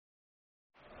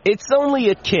It's only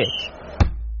a kick,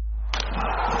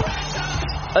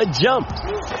 a jump,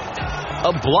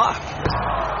 a block.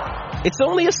 It's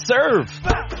only a serve.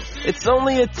 It's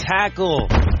only a tackle,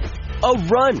 a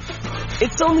run.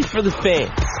 It's only for the fans.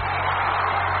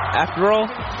 After all,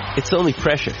 it's only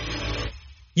pressure.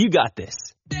 You got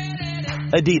this.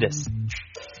 Adidas.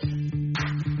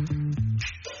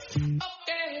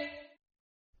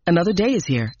 Another day is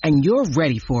here, and you're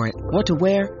ready for it. What to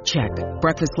wear? Check.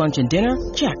 Breakfast, lunch, and dinner?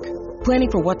 Check.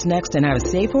 Planning for what's next and how to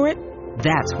save for it?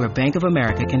 That's where Bank of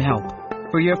America can help.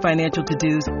 For your financial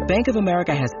to-dos, Bank of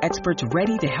America has experts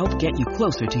ready to help get you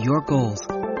closer to your goals.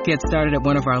 Get started at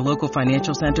one of our local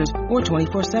financial centers or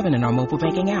 24/7 in our mobile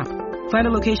banking app. Find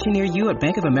a location near you at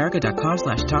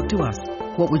bankofamerica.com/talktous.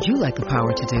 What would you like the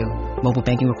power to do? Mobile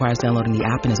banking requires downloading the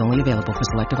app and is only available for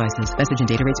select devices. Message and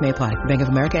data rates may apply. Bank of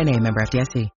America N.A., member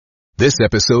FDIC. This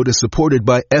episode is supported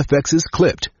by FX's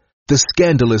Clipped, the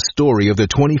scandalous story of the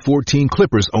 2014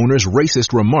 Clippers owner's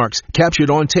racist remarks captured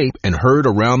on tape and heard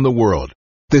around the world.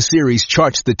 The series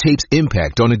charts the tape's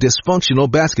impact on a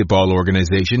dysfunctional basketball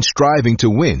organization striving to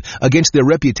win against their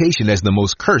reputation as the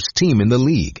most cursed team in the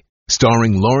league.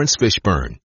 Starring Lawrence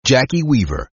Fishburne, Jackie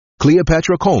Weaver,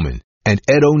 Cleopatra Coleman, and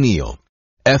Ed O'Neill.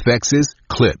 FX's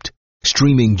Clipped,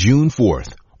 streaming June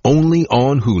 4th, only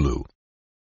on Hulu.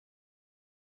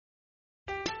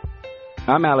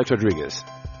 I'm Alex Rodriguez.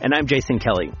 And I'm Jason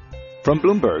Kelly. From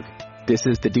Bloomberg, this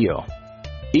is The Deal.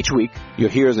 Each week, you'll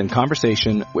hear us in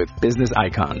conversation with business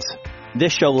icons.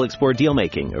 This show will explore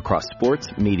deal-making across sports,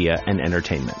 media, and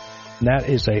entertainment. That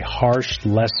is a harsh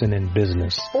lesson in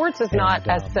business. Sports is not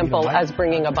as simple as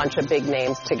bringing a bunch of big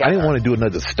names together. I didn't want to do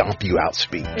another stomp you out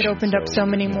speech. It opened up so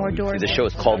many more doors. The show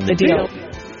is called The Deal.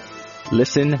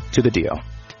 Listen to The Deal.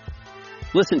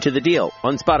 Listen to The Deal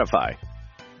on Spotify.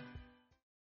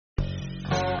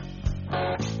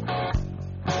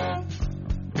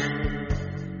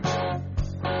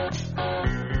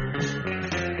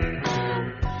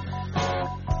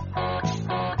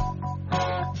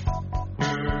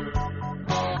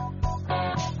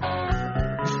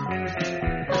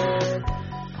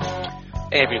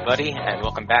 Hey everybody, and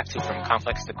welcome back to From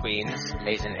Complex to Queens,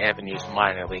 Mason Avenue's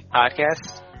minor league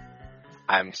podcast.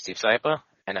 I'm Steve Saipa,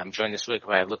 and I'm joined this week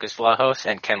by Lucas Vlahos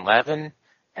and Ken Lavin.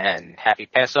 And happy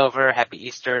Passover, happy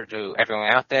Easter to everyone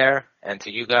out there, and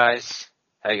to you guys.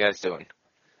 How you guys doing?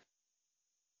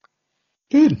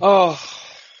 Good. Oh,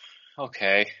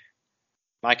 okay.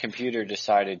 My computer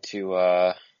decided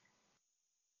to,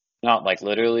 not like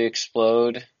literally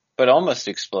explode, but almost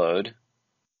explode.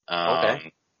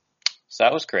 Okay. So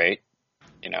that was great,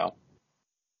 you know.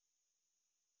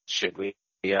 Should we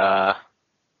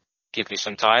give you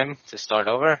some time to start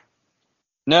over?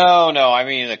 No, I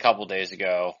mean a couple days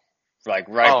ago, like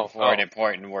before an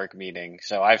important work meeting.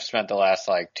 So I've spent the last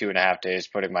like 2.5 days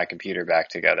putting my computer back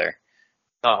together.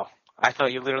 Oh, I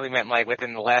thought you literally meant like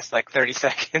within the last like 30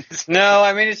 seconds. No,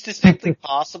 I mean it's distinctly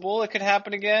possible it could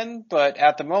happen again, but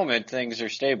at the moment things are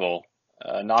stable.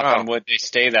 Knock on wood, they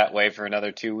stay that way for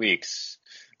another 2 weeks.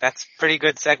 That's a pretty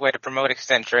good segue to promote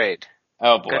Extend Trade.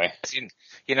 Oh, boy.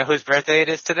 You know whose birthday it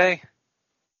is today?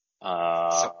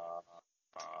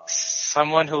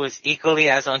 Someone who is equally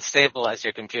as unstable as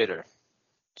your computer.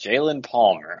 Jalen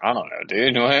Palmer. I don't know,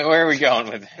 dude. Where are we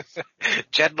going with this?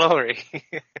 Jed Lowry.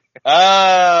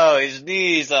 Oh, his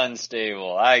knee's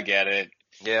unstable. I get it.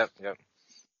 Yep.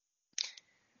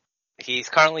 He's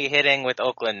currently hitting with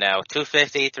Oakland now.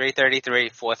 250, 333,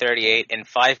 438 in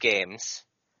 5 games.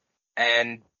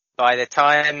 And by the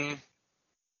time,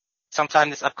 sometime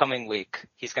this upcoming week,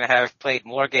 he's going to have played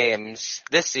more games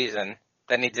this season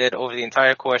than he did over the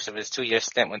entire course of his 2-year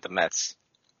stint with the Mets.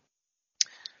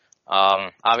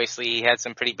 Obviously, he had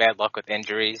some pretty bad luck with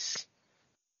injuries,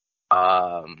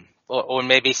 or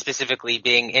maybe specifically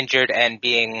being injured and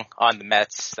being on the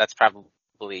Mets. That's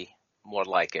probably more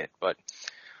like it. But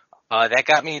that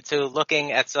got me to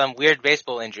looking at some weird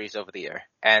baseball injuries over the year,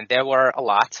 and there were a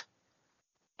lot.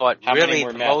 But how really,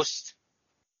 the most,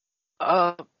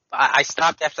 I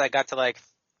stopped after I got to like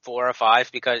 4 or 5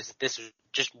 because this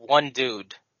just one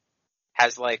dude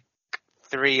has like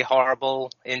 3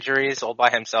 horrible injuries all by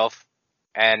himself,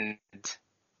 and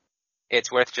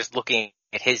it's worth just looking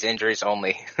at his injuries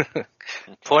only. Okay.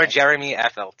 Poor Jeremy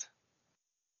Affeldt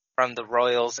from the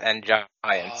Royals and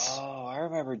Giants. Oh, I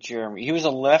remember Jeremy. He was a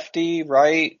lefty,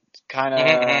 right? Kind of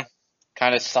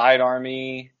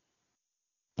sidearmy.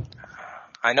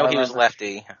 I know he was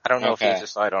lefty. I don't know if he's a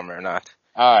sidearmer or not.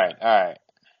 All right.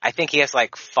 I think he has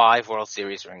like 5 World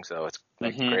Series rings, though. It's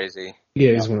like crazy.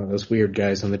 Yeah, he's one of those weird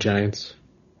guys on the Giants.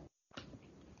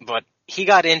 But he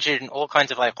got injured in all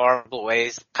kinds of like horrible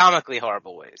ways, comically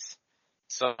horrible ways.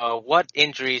 So what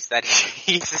injuries that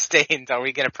he sustained are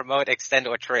we going to promote, extend,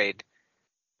 or trade?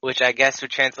 Which I guess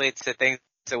would translate to things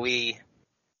that we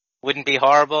wouldn't be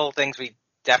horrible, things we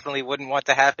definitely wouldn't want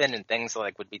to happen, and things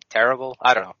like would be terrible.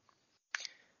 I don't know.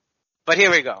 But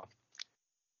here we go.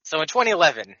 So in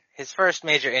 2011, his first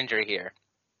major injury here.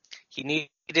 He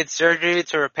needed surgery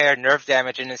to repair nerve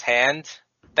damage in his hand.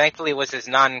 Thankfully, it was his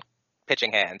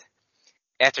non-pitching hand.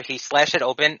 After he slashed it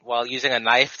open while using a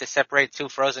knife to separate two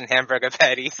frozen hamburger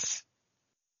patties.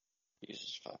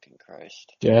 Jesus fucking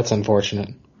Christ. Yeah, that's unfortunate.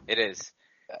 It is.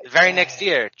 The very next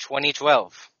year,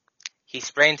 2012, he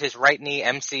sprained his right knee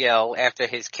MCL after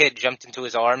his kid jumped into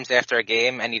his arms after a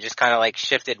game, and he just kind of like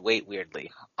shifted weight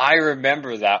weirdly. I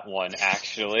remember that one,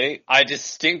 actually. I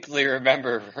distinctly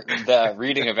remember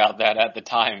reading about that at the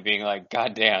time, being like,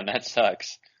 God damn, that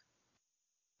sucks.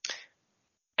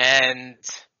 And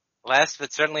last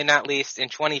but certainly not least, in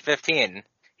 2015,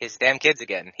 his damn kids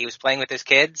again. He was playing with his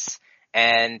kids,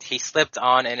 and he slipped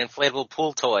on an inflatable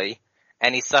pool toy,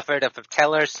 and he suffered a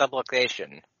patellar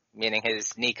subluxation, meaning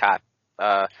his kneecap.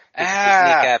 His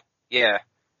kneecap, yeah.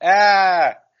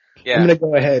 Yeah. I'm gonna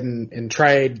go ahead and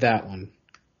trade that one.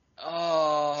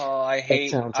 Oh, I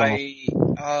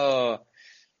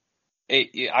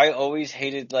always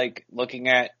hated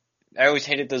I always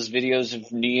hated those videos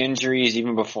of knee injuries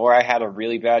even before I had a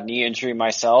really bad knee injury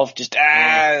myself.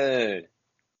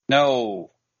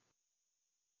 No.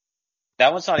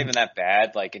 That one's not even that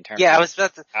bad, like in terms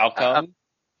of outcome.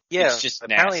 Yeah, it's just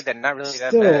apparently nasty. they're not really that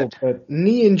Still, bad. but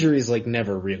knee injuries like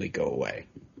never really go away.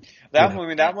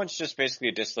 That one's just basically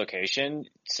a dislocation,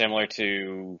 similar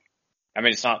to,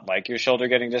 it's not like your shoulder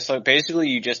getting dislocated. Basically,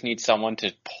 you just need someone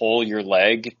to pull your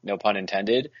leg, no pun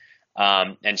intended,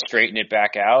 and straighten it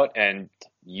back out, and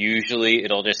usually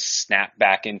it'll just snap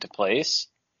back into place.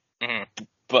 Mm-hmm.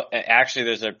 But actually,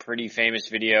 there's a pretty famous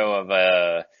video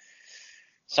of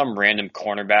some random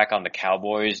cornerback on the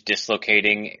Cowboys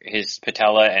dislocating his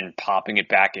patella and popping it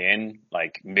back in,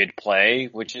 like, mid-play,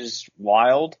 which is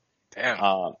wild.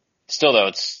 Damn. Still, though,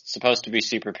 it's supposed to be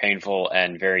super painful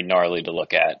and very gnarly to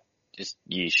look at. Just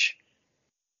yeesh.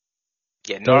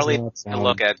 Yeah, gnarly to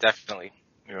look at, definitely.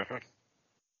 Mm-hmm.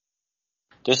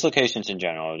 Dislocations in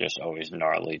general are just always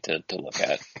gnarly to look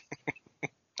at.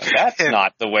 That's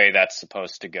not the way that's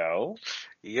supposed to go.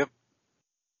 Yep.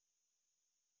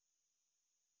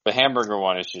 The hamburger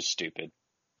one is just stupid.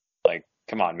 Like,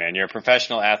 come on, man. You're a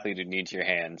professional athlete who needs your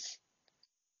hands.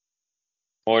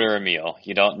 Order a meal.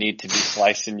 You don't need to be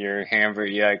slicing your hamburger.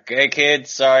 You're like, hey,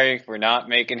 kids, sorry, we're not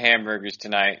making hamburgers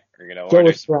tonight. We're going to order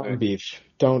with some ground beef.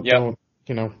 Don't, you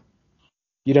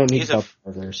don't need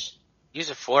burgers.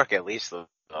 Use a fork at least, though.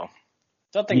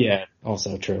 Yeah,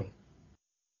 also true.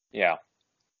 Yeah.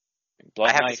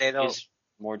 Blunt I have knife to say, though, is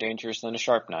more dangerous than a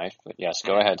sharp knife, but yes,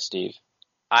 go ahead, Steve.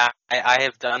 I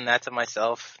have done that to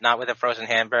myself, not with a frozen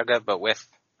hamburger, but with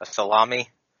a salami.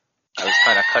 I was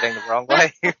kind of cutting the wrong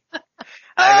way.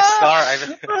 I have a scar.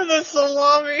 The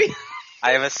salami.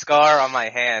 I have a scar on my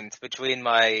hand between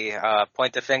my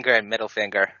pointer finger and middle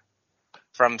finger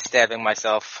from stabbing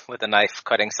myself with a knife,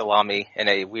 cutting salami in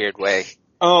a weird way.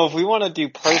 Oh, if we want to do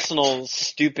personal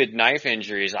stupid knife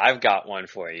injuries, I've got one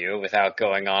for you without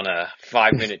going on a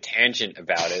 5-minute tangent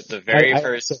about it. I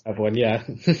have one, yeah.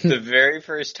 The very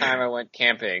first time I went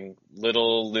camping,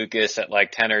 little Lucas at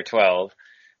like 10 or 12,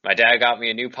 my dad got me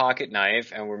a new pocket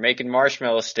knife and we're making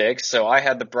marshmallow sticks, so I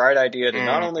had the bright idea to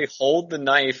not only hold the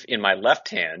knife in my left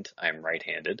hand, I am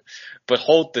right-handed, but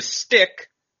hold the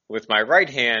stick with my right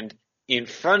hand in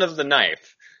front of the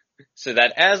knife. So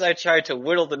that as I tried to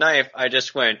whittle the knife, I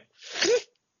just went,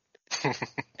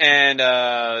 and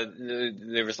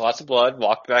there was lots of blood,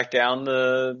 walked back down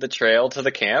the trail to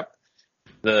the camp.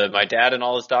 My dad and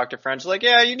all his doctor friends were like,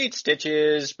 yeah, you need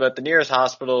stitches, but the nearest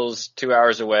hospital's 2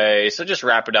 hours away, so just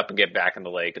wrap it up and get back in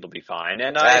the lake, it'll be fine.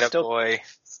 And I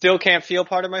still can't feel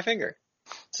part of my finger.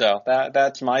 So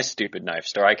that's my stupid knife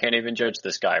story. I can't even judge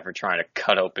this guy for trying to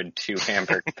cut open 2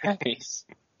 hamburger patties.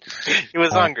 He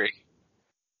was hungry.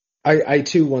 I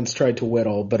too once tried to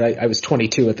whittle, but I was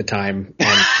 22 at the time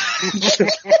and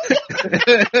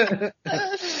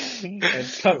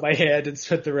cut my hand and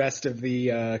spent the rest of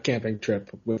the camping trip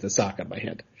with a sock on my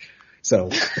hand. So,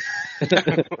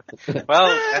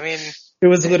 well, I mean, it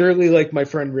was literally like my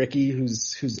friend Ricky,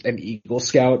 who's an Eagle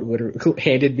Scout, who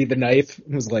handed me the knife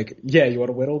and was like, "Yeah, you want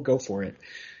to whittle? Go for it."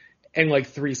 And like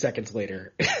 3 seconds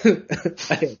later, I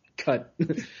had cut.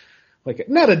 Like,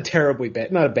 not a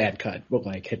bad cut, but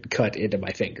like had cut into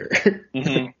my finger.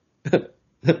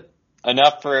 Mm-hmm.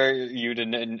 enough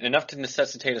to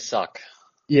necessitate a sock.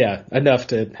 Yeah, enough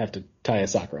to have to tie a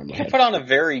sock around my head. You could put on a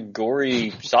very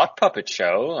gory sock puppet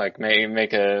show, like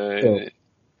make a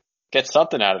Get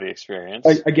something out of the experience.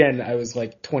 Again, I was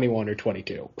like 21 or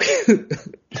 22.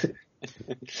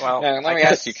 Well, let me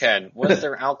ask you, Ken, was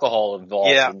there alcohol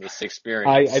involved in this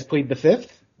experience? I plead the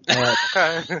fifth.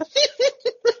 Okay.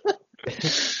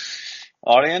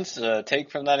 Audience, take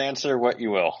from that answer what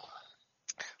you will.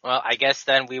 Well, I guess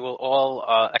then we will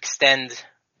all extend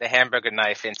the hamburger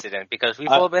knife incident because we've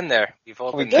all been there. We've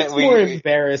all been there. That's more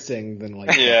embarrassing than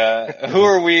like. Yeah. Who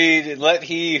are we? Let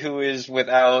he who is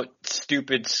without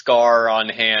stupid scar on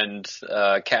hand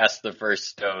cast the first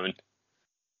stone.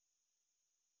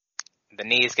 The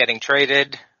knee is getting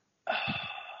traded.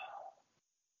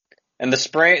 And the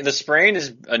sprain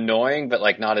is annoying, but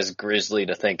like not as grisly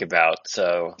to think about.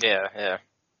 So yeah.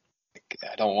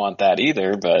 I don't want that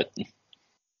either, but.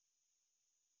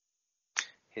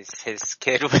 His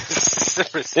kid was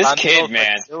this kid,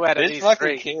 man. This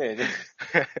fucking kid.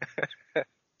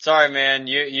 Sorry, man.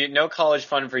 You no college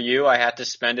fund for you. I had to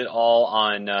spend it all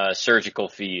on surgical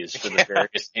fees for the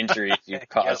various injuries you've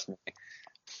caused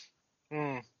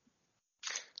me.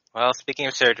 Well, speaking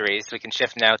of surgeries, we can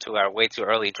shift now to our way too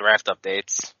early draft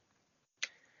updates.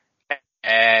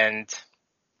 And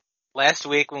last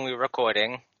week when we were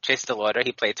recording, Chase DeLauder,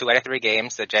 he played 2 out of 3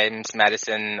 games that James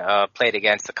Madison played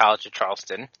against the College of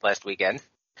Charleston last weekend.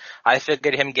 I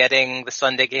figured him getting the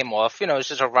Sunday game off, it's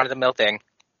just a run-of-the-mill thing.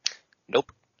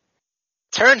 Nope.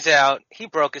 Turns out he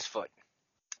broke his foot,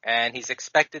 and he's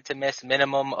expected to miss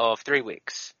minimum of 3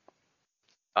 weeks.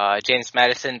 James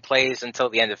Madison plays until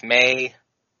the end of May,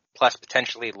 plus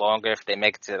potentially longer if they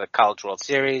make it to the College World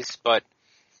Series, but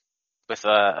with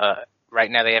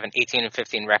right now they have an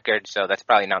 18-15 record, so that's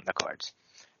probably not in the cards.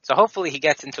 So hopefully he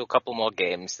gets into a couple more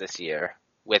games this year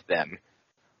with them.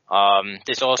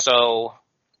 There's also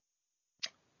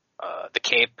the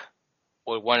Cape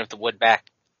or one of the Woodback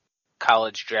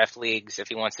college draft leagues if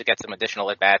he wants to get some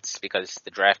additional at-bats because the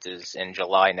draft is in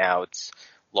July now. It's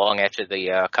long after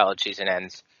the college season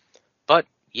ends. But,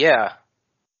 yeah.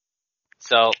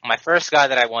 So my first guy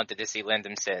that I wanted to see,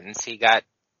 Lyndon Sims, he got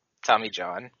Tommy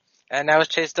John. And now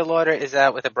Chase DeLauder is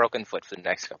out with a broken foot for the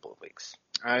next couple of weeks.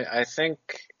 I think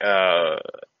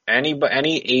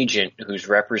any agent who's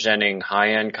representing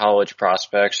high-end college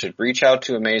prospects should reach out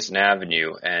to Amazing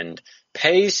Avenue and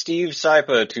pay Steve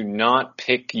Sypa to not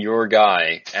pick your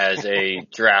guy as a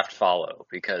draft follow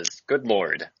because, good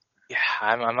Lord. Yeah,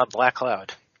 I'm a black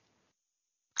cloud.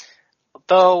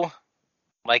 Though,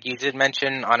 like you did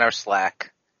mention on our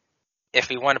Slack, if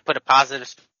we want to put a positive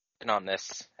spin on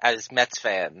this as Mets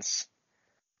fans,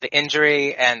 the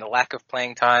injury and the lack of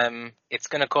playing time, it's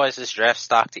going to cause this draft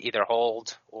stock to either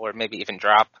hold or maybe even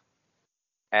drop.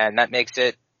 And that makes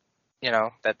it,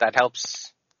 that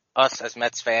helps us as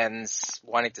Mets fans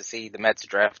wanting to see the Mets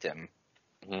draft him.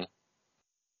 Mm-hmm.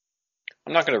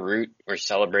 I'm not going to root or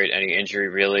celebrate any injury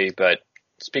really, but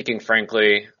speaking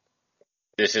frankly,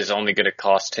 this is only going to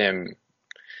cost him,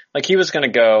 like he was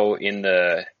going to go in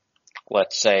the,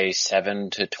 let's say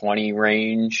 7 to 20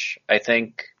 range, I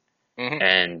think. Mm-hmm.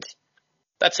 And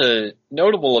that's a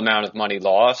notable amount of money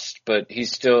lost, but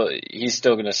he's still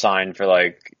going to sign for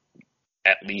like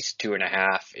at least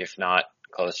 2.5, if not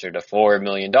closer to $4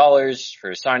 million for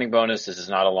his signing bonus. This is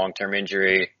not a long-term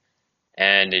injury,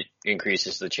 and it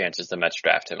increases the chances the Mets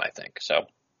draft him, I think. So,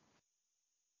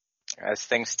 as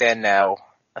things stand now,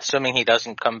 assuming he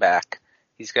doesn't come back,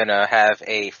 he's going to have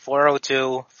a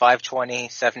 402, 520,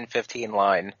 715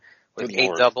 line with Good 8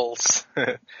 Lord. doubles,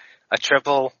 a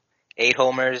triple, 8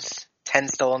 homers, 10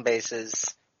 stolen bases,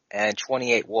 and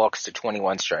 28 walks to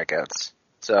 21 strikeouts.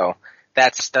 So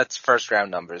that's first round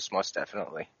numbers, most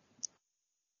definitely.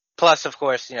 Plus, of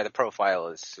course, the profile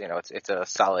is, it's a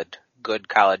solid, good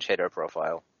college hitter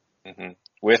profile. Mm-hmm.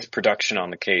 With production on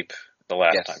the Cape the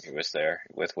last time he was there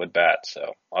with Wood Bat,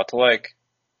 so a lot to like.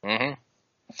 Mm-hmm.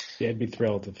 Yeah, I'd be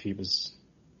thrilled if he was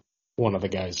one of the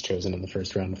guys chosen in the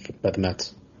first round by the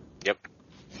Mets. Yep.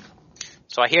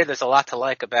 So I hear there's a lot to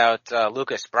like about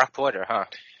Lucas Brock Porter, huh?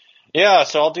 Yeah,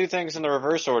 so I'll do things in the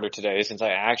reverse order today since I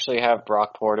actually have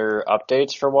Brock Porter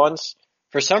updates for once.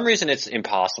 For some reason, it's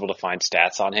impossible to find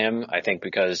stats on him, I think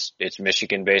because it's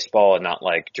Michigan baseball and not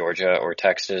like Georgia or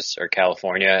Texas or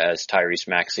California, as Tyrese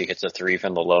Maxey hits a 3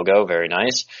 from the logo. Very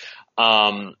nice.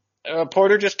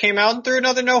 Porter just came out and threw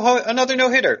another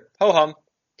no-hitter. Ho-hum.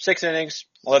 6 innings,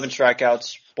 11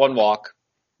 strikeouts, 1 walk.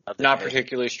 Not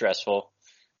particularly stressful.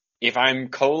 If I'm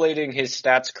collating his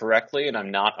stats correctly, and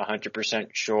I'm not 100%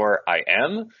 sure I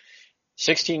am,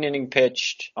 16 inning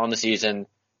pitched on the season,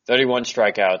 31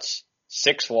 strikeouts,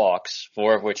 6 walks,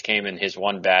 4 of which came in his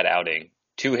 1 bad outing,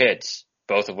 2 hits,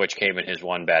 both of which came in his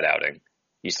 1 bad outing.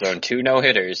 He's thrown 2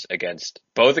 no-hitters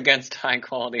both against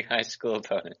high-quality high school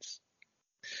opponents.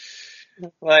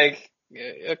 Like,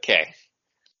 okay.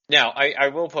 Now, I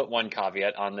will put one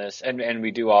caveat on this, and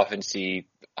we do often see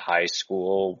high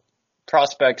school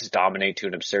prospects dominate to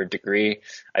an absurd degree.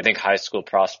 I think high school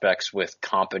prospects with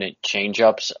competent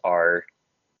changeups are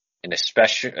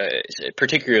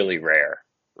particularly rare,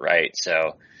 right?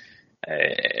 So,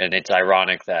 and it's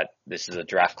ironic that this is a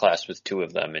draft class with two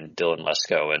of them in Dylan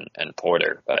Lesko and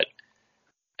Porter, but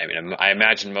I mean, I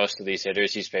imagine most of these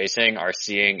hitters he's facing are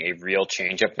seeing a real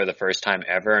changeup for the first time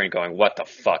ever and going, what the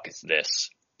fuck is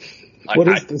this? What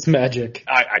is this magic?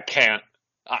 I can't.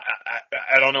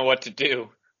 I don't know what to do.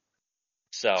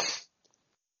 So,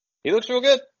 he looks real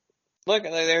good. Look,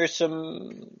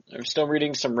 I'm still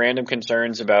reading some random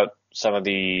concerns about some of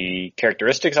the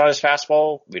characteristics on his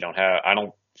fastball. I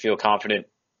don't feel confident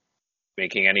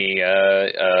making any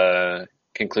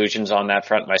conclusions on that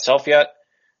front myself yet.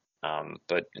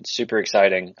 But it's super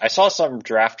exciting. I saw some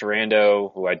draft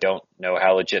rando who I don't know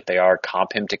how legit they are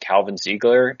comp him to Calvin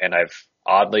Ziegler, and I've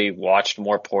oddly watched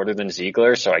more Porter than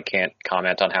Ziegler, so I can't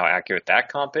comment on how accurate that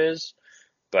comp is,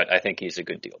 but I think he's a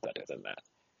good deal better than that.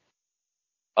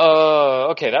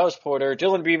 Okay, that was Porter.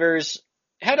 Dylan Beavers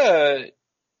had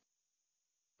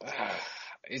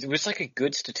it was like a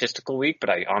good statistical week, but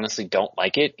I honestly don't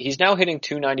like it. He's now hitting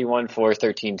 291,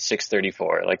 413,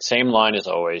 634. Like, same line as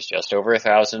always, just over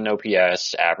 1,000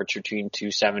 OPS, average between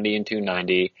 270 and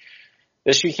 290.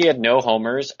 This week he had no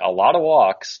homers, a lot of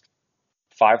walks,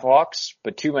 5 walks,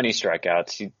 but too many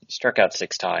strikeouts. He struck out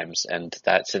 6 times, and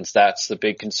since that's the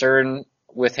big concern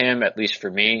with him, at least for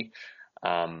me,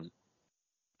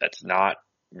 that's not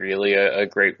really a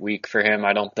great week for him,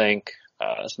 I don't think.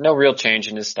 There's no real change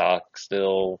in his stock.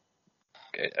 Still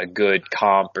a good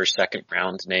comp or second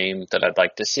round name that I'd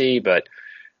like to see, but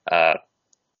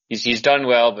he's done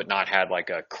well, but not had like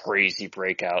a crazy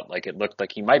breakout like it looked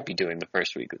like he might be doing the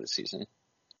first week of the season.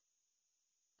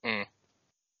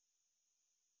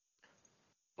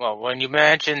 Well, when you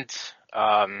mentioned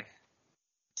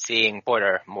seeing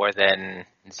Porter more than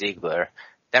Ziegler,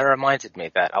 that reminded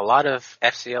me that a lot of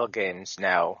FSL games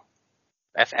now,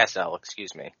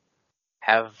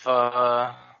 have,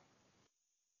 what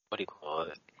do you call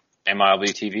it? MLB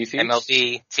TV feeds?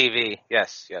 MLB TV,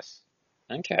 yes.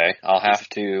 Okay, I'll have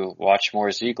to watch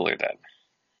more Ziegler then.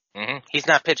 Mm-hmm. He's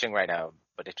not pitching right now,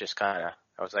 but it just I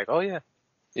was like, oh yeah.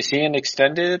 Is he in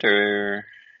extended or?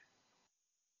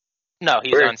 No,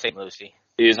 he's on St. Lucie.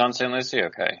 He is on St. Lucie?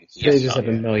 Okay. They just have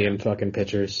a million fucking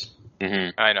pitchers.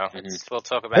 Mm-hmm. I know. Mm-hmm. We'll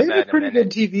talk about that in a minute. They have a pretty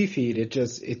good TV feed.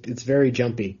 It's very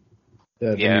jumpy.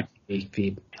 The TV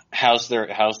feed. How's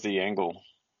the angle?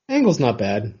 Angle's not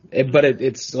bad, but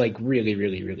it's like really,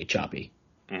 really, really choppy.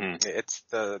 Mm-hmm. It's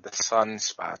the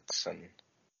sunspots and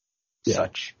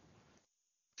such.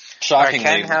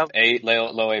 Shockingly,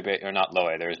 low A, or not low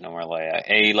A, there is no more low A.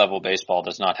 A level baseball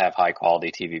does not have high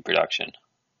quality TV production.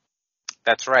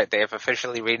 That's right. They have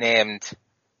officially renamed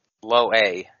low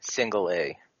A, single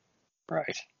A.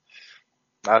 Right.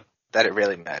 Not that it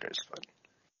really matters, but.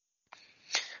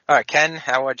 Alright, Ken,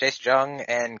 how are Jace Jung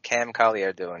and Cam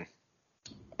Collier doing?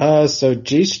 So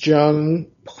Jace Jung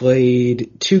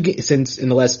played in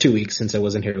the last 2 weeks, since I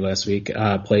wasn't here last week,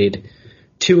 played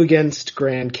 2 against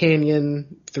Grand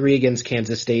Canyon, 3 against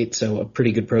Kansas State, so a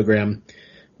pretty good program,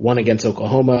 1 against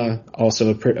Oklahoma, also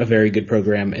a very good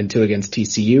program, and 2 against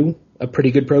TCU, a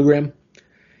pretty good program.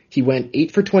 He went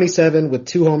 8 for 27 with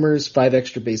 2 homers, 5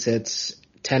 extra base hits,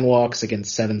 10 walks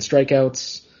against 7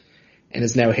 strikeouts, and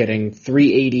is now hitting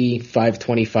 380,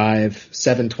 525,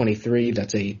 723.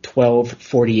 That's a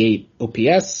 1248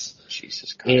 OPS.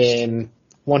 Jesus Christ. In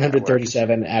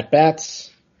 137 at-bats.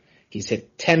 He's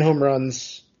hit 10 home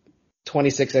runs,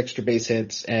 26 extra base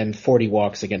hits, and 40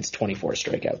 walks against 24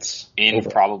 strikeouts. In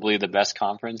probably the best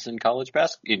conference in college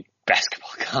college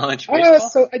baseball?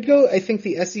 So I think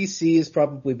the SEC is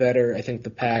probably better. I think the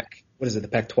the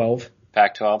Pac-12?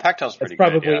 Pac-12. Pac-12's pretty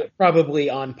good, yeah. Probably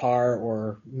on par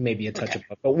or maybe a touch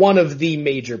above, but one of the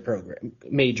major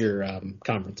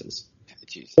conferences.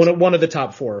 Jesus. One of the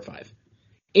top 4 or 5.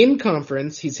 In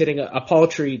conference, he's hitting a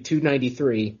paltry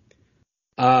 293,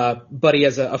 but he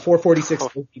has a 446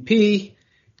 OPP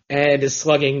and is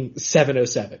slugging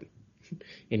 707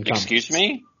 in conference. Excuse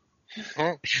me?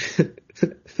 I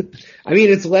mean,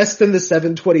 it's less than the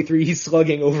 723 he's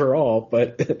slugging overall,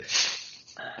 but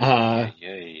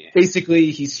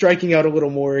basically he's striking out a little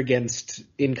more against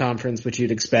in conference, which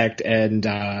you'd expect, and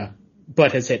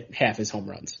but has hit half his home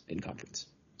runs in conference.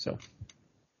 So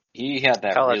he had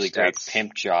that really great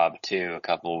pimp job too.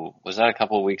 Was that a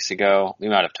couple weeks ago? We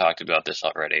might have talked about this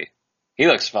already. He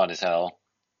looks fun as hell.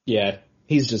 Yeah,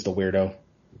 he's just a weirdo,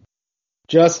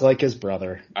 just like his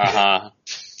brother.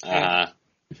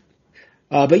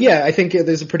 But yeah, I think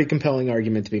there's a pretty compelling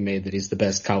argument to be made that he's the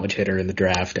best college hitter in the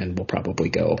draft and will probably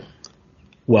go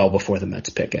well before the Mets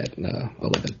pick at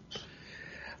 11.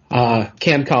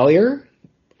 Cam Collier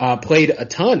played a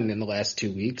ton in the last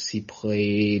 2 weeks. He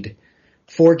played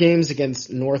 4 games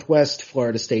against Northwest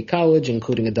Florida State College,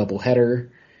 including a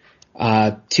doubleheader,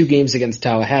 2 games against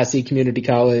Tallahassee Community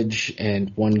College,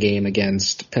 and 1 game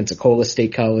against Pensacola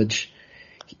State College.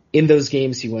 In those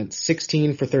games, he went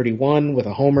 16 for 31 with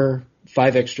a homer,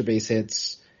 5 extra base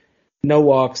hits, no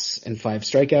walks, and 5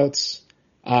 strikeouts.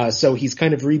 So he's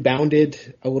kind of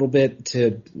rebounded a little bit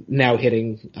to now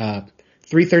hitting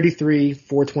 333,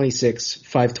 426,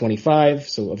 525,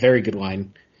 so a very good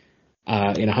line.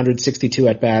 In 162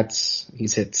 at-bats,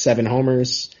 he's hit 7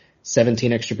 homers,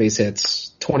 17 extra base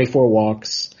hits, 24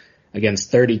 walks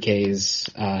against 30 Ks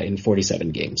in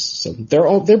 47 games. So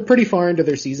they're pretty far into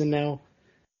their season now.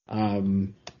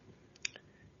 And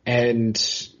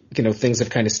things have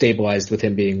kind of stabilized with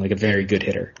him being like a very good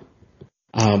hitter.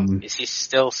 Is he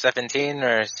still 17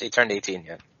 or has he turned 18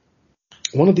 yet?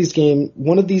 One of these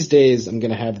days I'm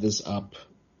going to have this up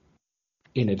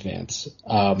in advance.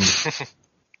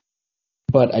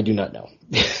 But I do not know.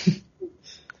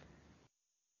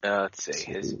 Let's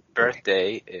see. His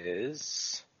birthday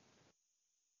is...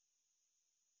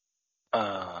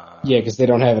 Yeah, because they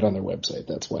don't have it on their website.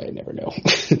 That's why I never know.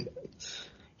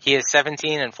 He is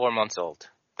 17 and 4 months old.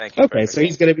 Thank you. Okay, so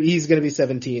he's gonna be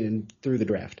 17 and through the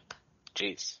draft.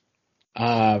 Jeez.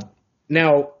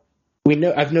 Now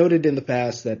I've noted in the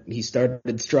past that he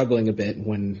started struggling a bit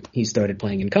when he started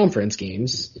playing in conference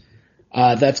games.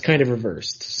 That's kind of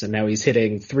reversed. So now he's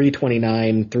hitting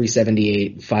 329,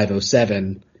 378,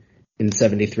 507 in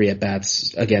 73 at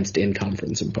bats against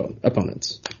in-conference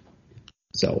opponents.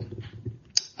 So,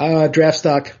 draft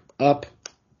stock up,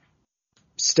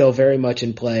 still very much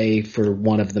in play for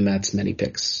one of the Mets' many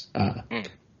picks.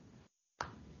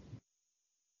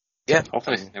 Yeah,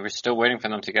 hopefully we're still waiting for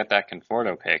them to get that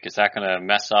Conforto pick. Is that going to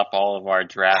mess up all of our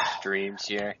draft dreams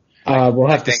here? We'll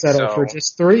have to settle for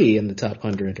just 3 in the top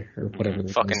 100 or whatever.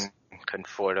 Fucking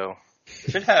Conforto.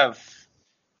 Should have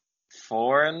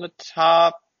 4 in the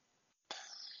top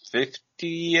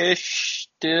 50-ish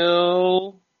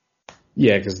still.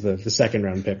 Yeah, because the second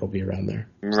round pick will be around there.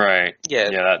 Right. Yeah,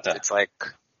 that. It's like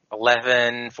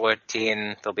 11,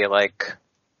 14, they'll be like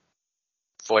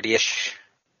 40-ish.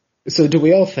 So do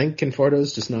we all think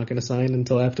Conforto's just not going to sign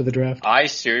until after the draft? I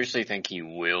seriously think he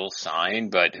will sign,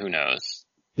 but who knows?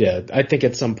 Yeah, I think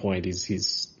at some point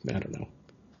he's I don't know.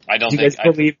 Do you guys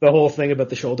believe the whole thing about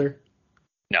the shoulder?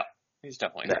 No, he's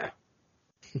definitely not.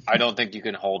 I don't think you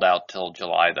can hold out till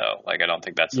July though. Like I don't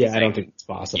think that's I don't think it's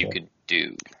possible. You could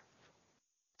do.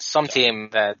 Some team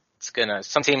is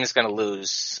gonna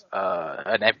lose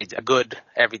a good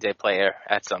everyday player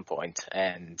at some point,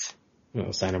 and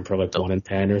sign him for like 1 in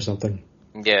 10 or something.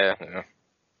 Yeah.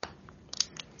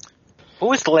 Who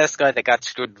was the last guy that got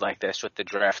screwed like this with the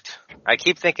draft? I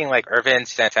keep thinking like Irvin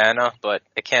Santana, but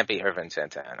it can't be Irvin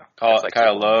Santana.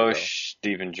 Kyle Loesch,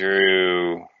 Stephen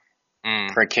Drew,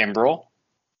 Craig Kimbrell.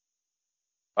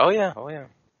 Oh yeah.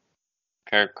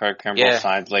 Craig Kimbrell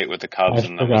signed late with the Cubs,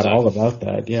 and that forgot was all about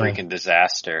that. Yeah, freaking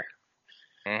disaster.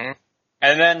 Mm-hmm.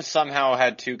 And then somehow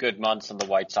had 2 good months, and the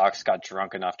White Sox got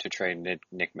drunk enough to trade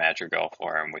Nick Madrigal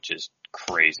for him, which is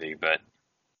crazy. But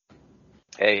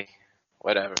hey,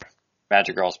 whatever.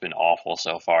 Madrigal's been awful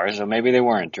so far, so maybe they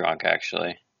weren't drunk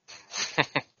actually.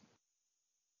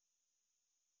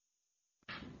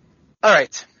 All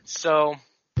right, so.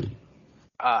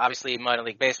 Obviously, minor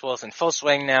league baseball is in full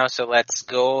swing now, so let's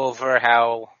go over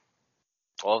how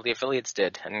all of the affiliates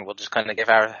did, and we'll just kind of give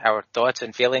our thoughts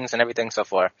and feelings and everything so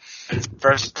far.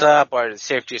 First up are the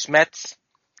Syracuse Mets.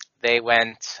 They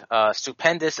went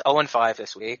stupendous 0-5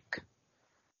 this week,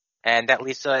 and that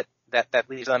leaves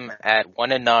them at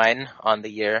 1-9 on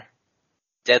the year,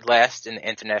 dead last in the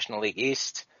International League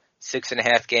East,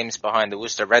 6.5 games behind the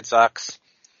Worcester Red Sox,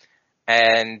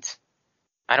 and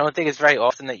I don't think it's very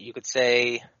often that you could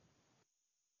say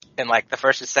in like the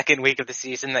first or second week of the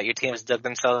season that your team has dug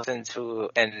themselves into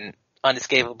an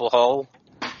unescapable hole.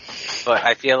 But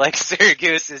I feel like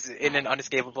Syracuse is in an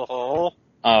unescapable hole.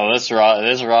 Oh, this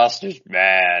roster's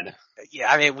bad. Yeah,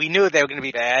 I mean, we knew they were going to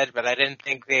be bad, but I didn't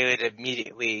think they would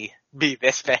immediately be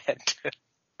this bad.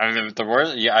 I mean, the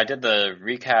worst. Yeah, I did the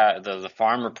recap, the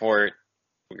farm report.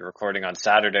 We were recording on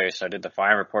Saturday, so I did the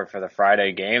farm report for the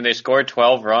Friday game. They scored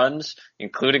 12 runs,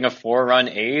 including a 4-run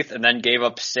 8th, and then gave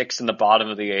up 6 in the bottom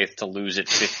of the 8th to lose it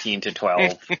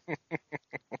 15-12.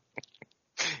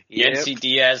 Yancy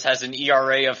Diaz has an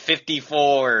ERA of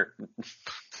 54,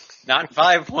 not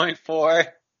 5.4,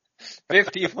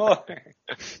 54.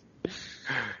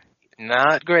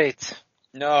 Not great.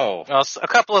 No. Well, a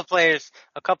couple of players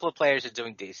are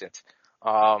doing decent.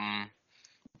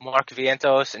 Mark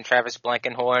Vientos and Travis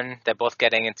Blankenhorn, they're both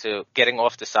getting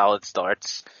off to solid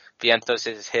starts. Vientos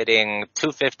is hitting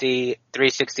 250,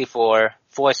 364,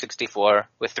 464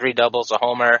 with 3 doubles, a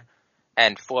homer,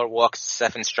 and 4 walks,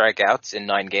 7 strikeouts in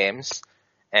 9 games.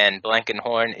 And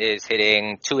Blankenhorn is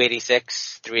hitting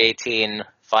 286, 318,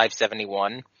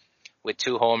 571 with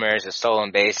 2 homers, a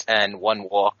stolen base, and 1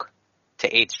 walk to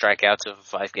 8 strikeouts over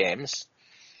 5 games.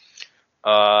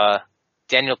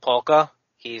 Daniel Polka,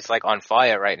 he's like on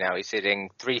fire right now. He's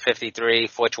hitting 353,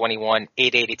 421,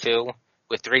 882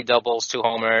 with 3 doubles, 2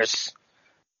 homers,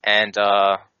 and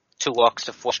 2 walks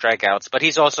to 4 strikeouts. But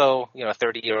he's also, a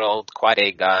 30-year-old quad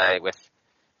A guy with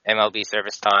MLB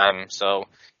service time, so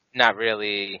not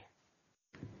really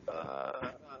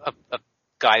a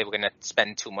guy we're going to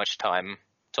spend too much time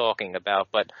talking about.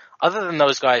 But other than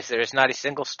those guys, there is not a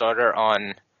single starter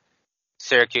on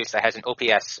Syracuse that has an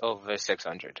OPS over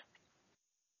 600.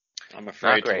 I'm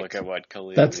afraid to look at what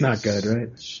Khalil. That's not good, right?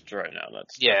 Right now,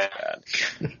 that's bad.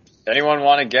 Anyone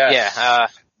want to guess? Yeah.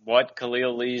 What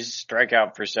Khalil Lee's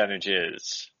strikeout percentage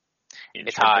is in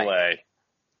it's AAA?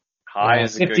 High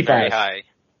is a good very high.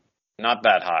 Not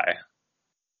that high.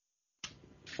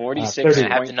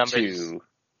 46.2.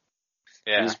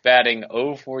 Yeah. He's batting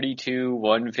 042,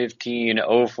 115,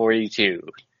 042.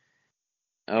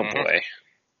 Oh boy.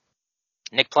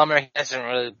 Nick Plummer hasn't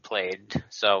really played,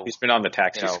 so he's been on the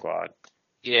taxi squad.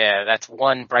 Yeah, that's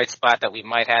one bright spot that we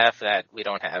might have that we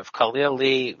don't have. Khalil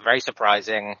Lee, very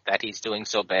surprising that he's doing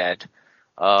so bad.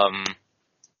 1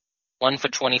 for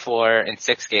 24 in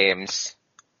 6 games.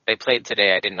 They played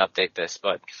today. I didn't update this,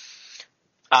 but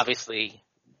obviously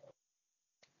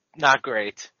not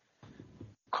great.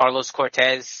 Carlos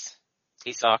Cortez,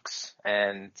 he sucks,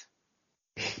 and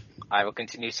I will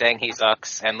continue saying he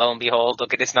sucks, and lo and behold,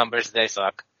 look at his numbers, they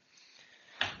suck.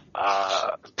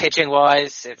 Pitching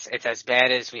wise, it's as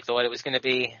bad as we thought it was going to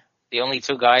be. The only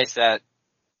 2 guys that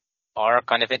are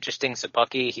kind of interesting,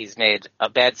 Sapucki, he's made a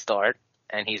bad start,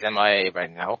 and he's MIA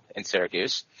right now in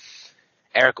Syracuse.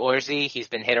 Eric Orsi, he's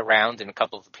been hit around in a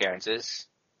couple of appearances.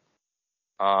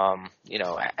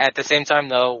 At the same time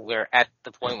though, we're at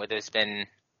the point where there's been,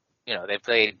 they've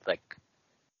played like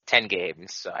 10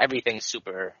 games, so everything's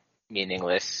super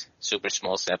meaningless, super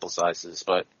small sample sizes,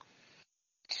 but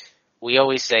we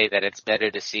always say that it's better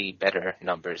to see better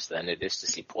numbers than it is to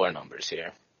see poor numbers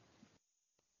here.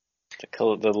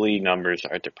 The Lee numbers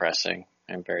are depressing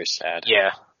and very sad.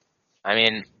 Yeah. I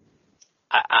mean,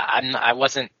 I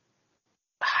wasn't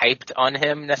hyped on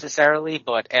him necessarily,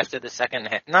 but after the second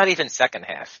half, not even second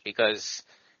half, because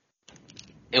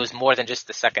it was more than just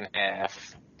the second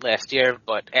half last year,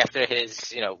 but after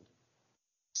his,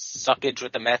 suckage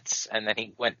with the Mets, and then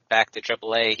he went back to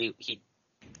AAA, he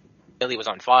really was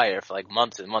on fire for like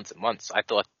months and months and months. I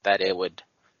thought that it would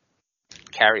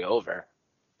carry over.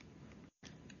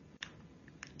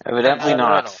 Evidently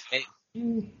not.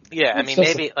 Yeah, I mean,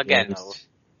 maybe again.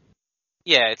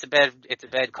 Yeah, it's a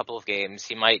bad couple of games.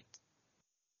 He might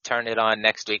turn it on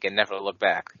next week and never look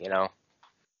back,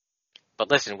 But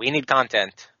listen, we need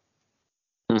content.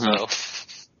 So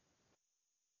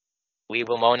we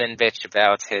will moan and bitch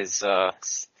about his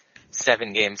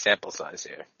 7-game sample size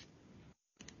here.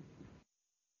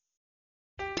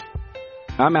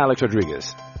 I'm Alex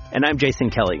Rodriguez. And I'm Jason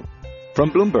Kelly.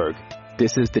 From Bloomberg,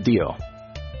 this is The Deal.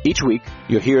 Each week,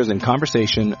 you'll hear us in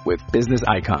conversation with business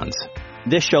icons.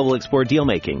 This show will explore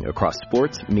deal-making across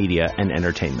sports, media, and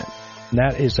entertainment.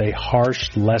 That is a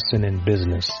harsh lesson in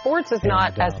business. Sports is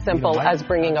not as simple as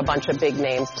bringing a bunch of big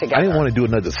names together. I didn't want to do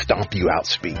another stomp you out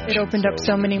speech. It opened up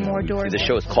so many more doors. The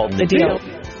show is called The Deal.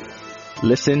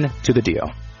 Listen to The Deal.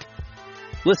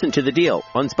 Listen to The Deal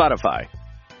on Spotify.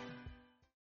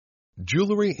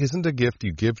 Jewelry isn't a gift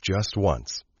you give just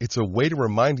once. It's a way to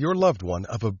remind your loved one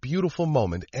of a beautiful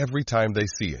moment every time they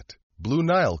see it. Blue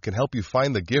Nile can help you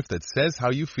find the gift that says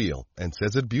how you feel and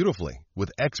says it beautifully,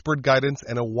 with expert guidance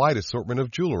and a wide assortment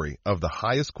of jewelry of the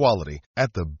highest quality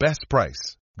at the best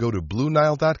price. Go to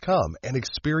BlueNile.com and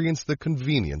experience the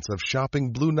convenience of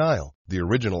shopping Blue Nile, the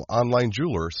original online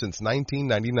jeweler since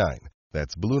 1999.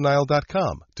 That's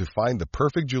BlueNile.com to find the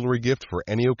perfect jewelry gift for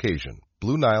any occasion.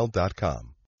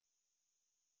 BlueNile.com.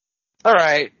 All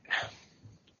right.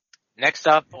 Next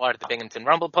up are the Binghamton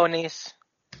Rumble Ponies.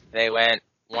 They went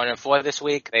 1-4 this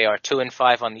week. They are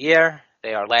 2-5 on the year.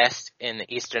 They are last in the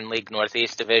Eastern League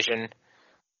Northeast Division.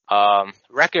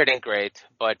 Record ain't great,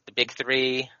 but the big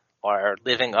 3 are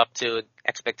living up to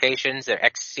expectations. They're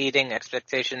exceeding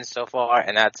expectations so far,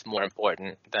 and that's more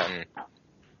important than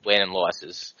win and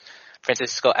losses.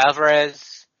 Francisco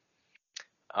Alvarez,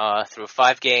 Through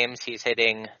 5 games, he's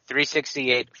hitting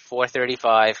 .368,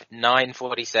 .435,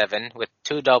 .947 with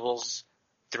 2 doubles,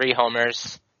 3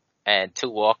 homers, and 2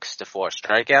 walks to 4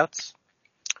 strikeouts.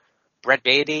 Brett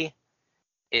Baty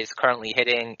is currently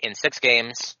hitting in 6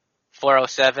 games,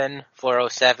 .407,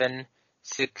 .407,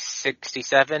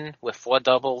 .667 with 4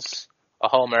 doubles, a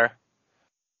homer,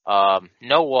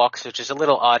 no walks, which is a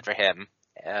little odd for him,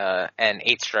 and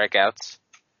 8 strikeouts.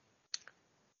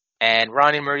 And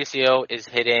Ronnie Mauricio is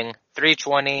hitting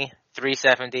 .320,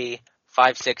 .370,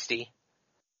 .560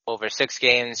 over 6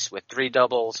 games with 3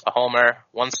 doubles, a homer,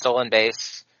 1 stolen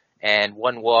base, and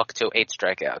 1 walk to 8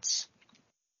 strikeouts.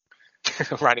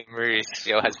 Ronnie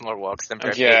Mauricio has more walks than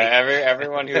Brett Baty.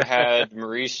 Everyone who had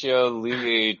Mauricio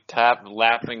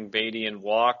lapping Baty in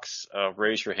walks,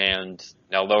 raise your hand.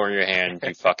 Now lower your hand,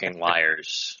 you fucking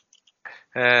liars.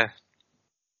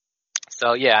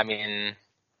 So yeah, I mean,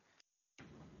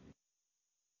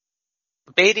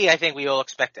 Baty, I think we all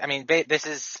expect. I mean,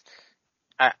 Baty's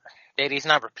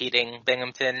not repeating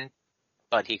Binghamton,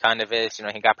 but he kind of is. You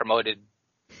know, he got promoted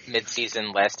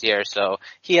mid-season last year, so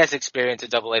he has experience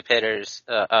with AA pitchers.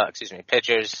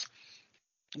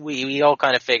 We all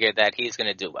kind of figured that he's going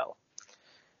to do well.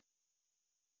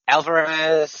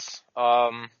 Alvarez,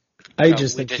 I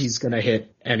just think he's going to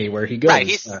hit anywhere he goes. Right,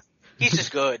 he's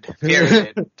just good.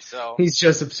 Period. So he's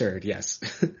just absurd. Yes.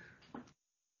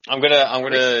 I'm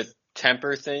gonna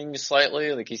temper things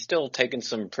slightly. Like, he's still taking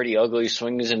some pretty ugly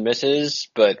swings and misses,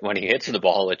 but when he hits the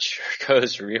ball, it sure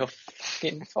goes real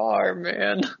fucking far,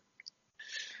 man.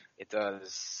 It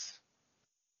does.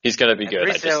 He's gonna be good. Mauricio,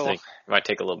 I just think it might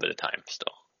take a little bit of time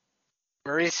still.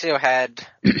 Mauricio had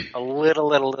a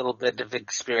little bit of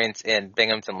experience in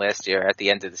Binghamton last year at the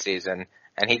end of the season,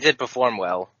 and he did perform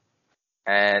well.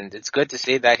 And it's good to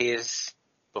see that he is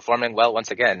performing well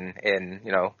once again in,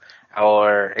 you know,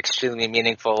 our extremely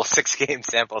meaningful 6-game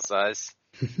sample size.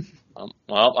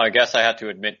 Well, I guess I have to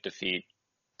admit defeat.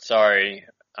 Sorry,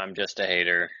 I'm just a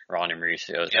hater. Ronnie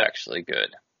Mauricio is actually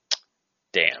good.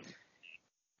 Damn.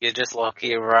 You're just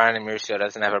lucky Ronnie Mauricio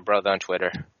doesn't have a brother on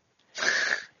Twitter.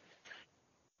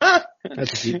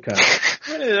 That's a deep cut.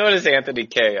 What is Anthony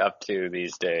K up to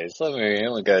these days? Let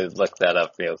me go look that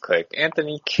up real quick.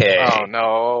 Anthony K. Oh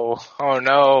no.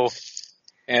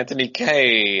 Anthony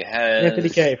K,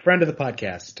 friend of the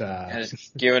podcast,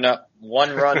 has given up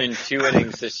 1 run in 2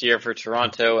 innings this year for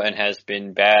Toronto and has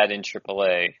been bad in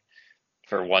AAA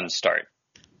for 1 start.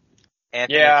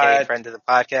 Anthony K, friend of the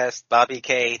podcast. Bobby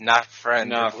K, not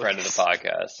friend of the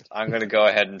podcast. I'm going to go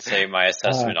ahead and say my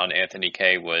assessment on Anthony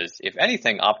K was, if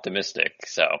anything, optimistic.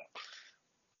 So,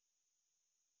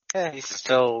 yeah, he's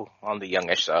still on the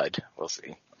youngish side. We'll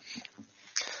see.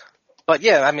 But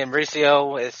yeah, I mean,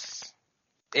 Mauricio is.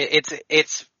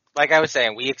 It's like I was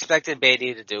saying, we expected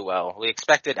Baty to do well. We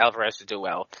expected Alvarez to do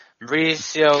well.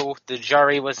 Mauricio, the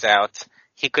jury was out.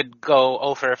 He could go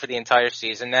over for the entire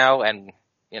season now and,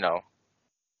 you know,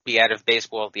 be out of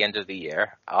baseball at the end of the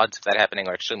year. Odds of that happening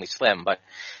are extremely slim, but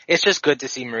it's just good to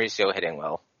see Mauricio hitting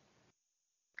well.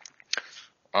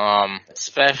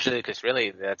 Especially because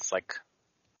really that's like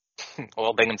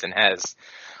all Binghamton has.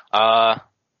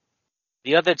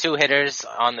 The other 2 hitters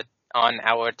on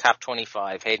our top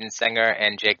 25, Hayden Senger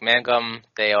and Jake Mangum,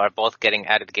 they are both getting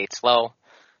out of the gate slow.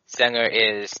 Senger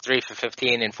is 3 for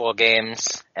 15 in 4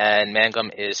 games, and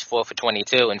Mangum is 4 for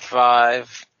 22 in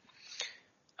 5.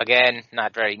 Again,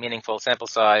 not very meaningful sample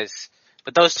size,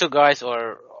 but those 2 guys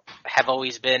have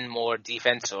always been more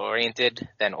defense-oriented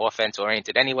than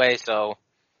offense-oriented anyway, so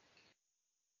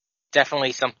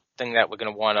definitely something that we're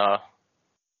going to want to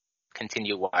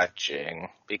continue watching,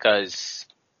 because,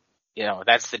 you know,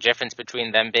 that's the difference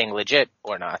between them being legit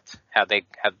or not, how they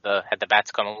had the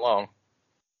bats come along.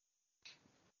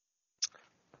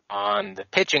 On the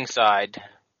pitching side,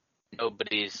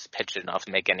 nobody's pitched enough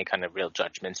to make any kind of real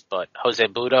judgments, but Jose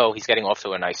Budo, he's getting off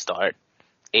to a nice start.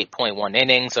 8.1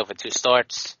 innings over 2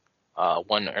 starts,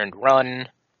 1 earned run,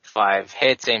 5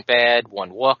 hits ain't bad,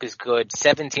 1 walk is good,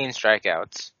 17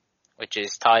 strikeouts, which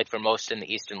is tied for most in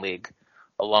the Eastern League,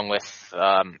 along with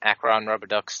Akron Rubber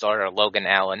Ducks starter Logan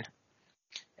Allen.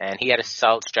 And he had a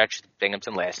solid stretch with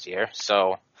Binghamton last year,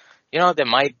 so, you know, there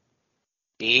might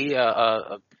be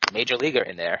a major leaguer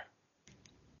in there.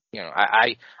 You know,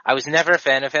 I was never a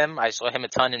fan of him. I saw him a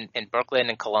ton in Brooklyn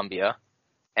and Columbia,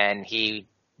 and he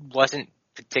wasn't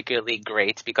particularly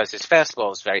great because his fastball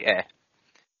was very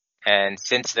And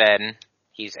since then,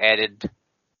 he's added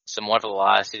some more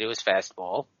velocity to his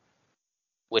fastball,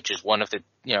 which is one of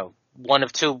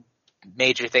 2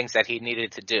 major things that he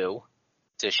needed to do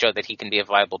to show that he can be a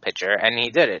viable pitcher, and he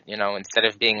did it. You know, instead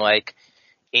of being like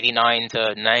 89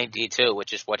 to 92,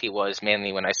 which is what he was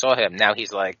mainly when I saw him. Now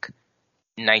he's like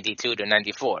 92 to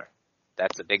 94.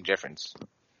 That's a big difference.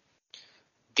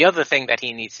 The other thing that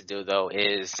he needs to do, though,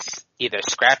 is either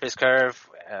scrap his curve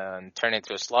and turn it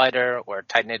into a slider or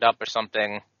tighten it up or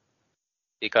something,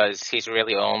 because he's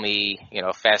really only,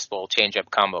 fastball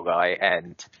changeup combo guy.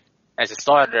 And as a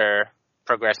starter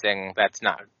progressing, that's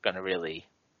not going to really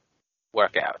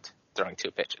work out, throwing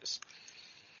 2 pitches.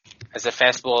 As a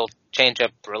fastball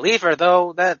changeup reliever,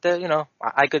 though,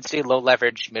 I could see low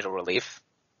leverage middle relief.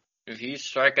 If he's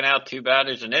striking out 2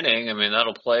 batters an inning, I mean,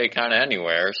 that'll play kind of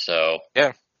anywhere, so.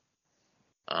 Yeah.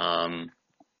 How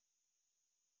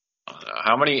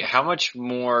much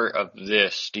more of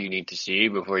this do you need to see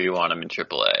before you want him in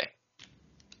AAA?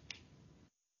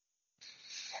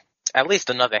 At least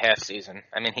another half season.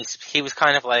 I mean, he was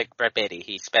kind of like Brett Beatty.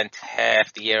 He spent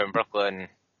half the year in Brooklyn,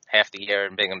 half the year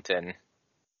in Binghamton.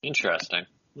 Interesting.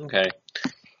 Okay.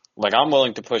 Like, I'm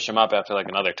willing to push him up after like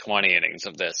another 20 innings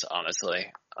of this,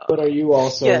 honestly. But are you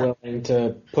also willing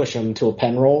to push him to a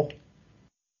pen roll?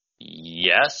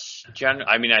 Yes.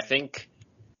 I think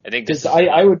because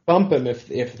I would bump him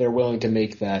if they're willing to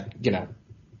make that,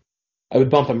 I would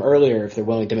bump him earlier if they're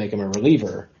willing to make him a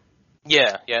reliever.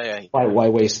 Yeah. Why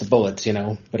waste the bullets,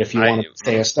 But if you want to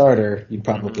stay a starter, you'd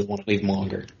probably want to leave him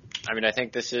longer. I mean, I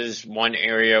think this is one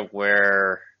area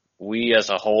where we as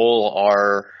a whole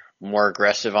are more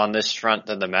aggressive on this front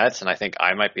than the Mets, and I think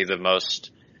I might be the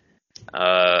most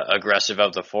aggressive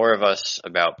of the 4 of us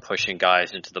about pushing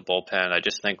guys into the bullpen. I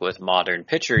just think with modern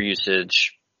pitcher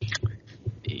usage,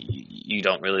 you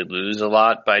don't really lose a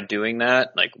lot by doing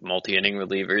that. Like, multi-inning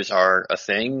relievers are a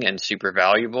thing and super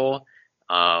valuable.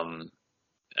 And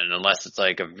unless it's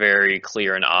like a very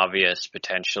clear and obvious,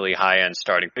 potentially high-end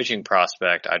starting pitching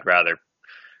prospect, I'd rather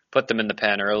put them in the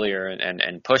pen earlier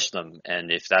and push them.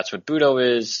 And if that's what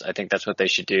Budo is, I think that's what they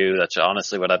should do. That's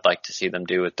honestly what I'd like to see them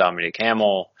do with Dominic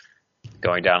Hamill,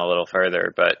 going down a little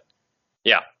further. But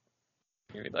yeah,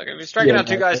 like, if he's striking out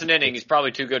 2 guys an inning, he's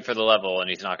probably too good for the level, and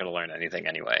he's not going to learn anything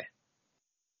anyway.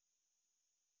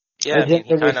 Yeah, I think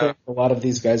a lot of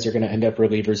these guys are going to end up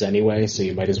relievers anyway, so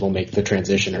you might as well make the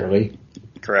transition early.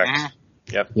 Correct.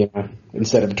 Yep.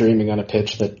 Instead of dreaming on a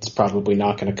pitch that's probably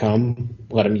not going to come,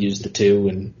 let him use the 2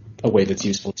 in a way that's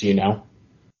useful to you now.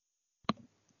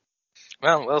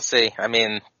 Well, we'll see. I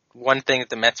mean, one thing that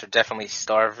the Mets are definitely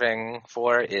starving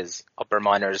for is upper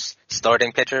minors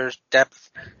starting pitchers depth,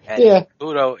 and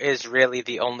Budo is really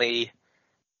the only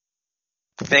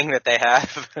thing that they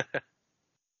have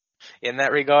in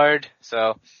that regard.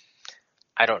 So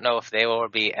I don't know if they will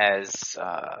be as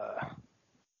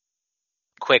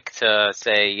quick to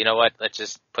say, you know what, let's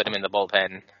just put him in the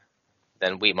bullpen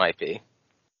than we might be.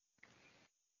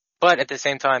 But at the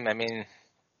same time, I mean,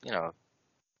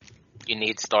 you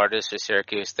need starters for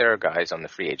Syracuse. There are guys on the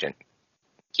free agent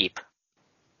keep.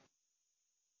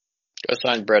 Go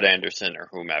sign Brett Anderson or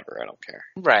whomever. I don't care.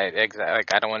 Right, exactly.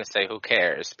 Like, I don't want to say who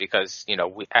cares because,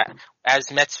 we,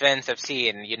 as Mets fans have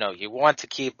seen, you want to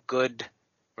keep good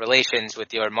relations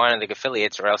with your minor league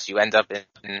affiliates or else you end up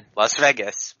in Las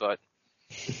Vegas. But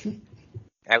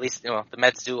at least, the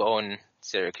Mets do own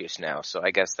Syracuse now, so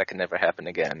I guess that can never happen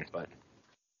again. But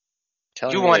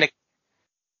telling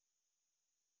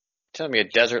me a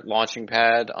desert launching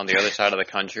pad on the other side of the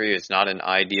country is not an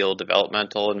ideal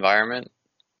developmental environment?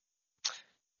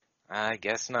 I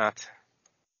guess not.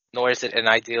 Nor is it an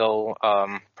ideal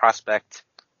prospect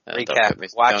recap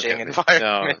watching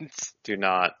environment. Do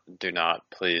not,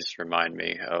 please remind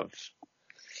me of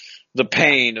the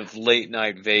pain of late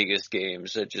night Vegas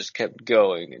games that just kept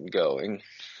going and going.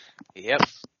 Yep.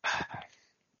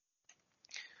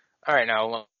 All right,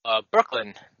 now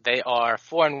Brooklyn, they are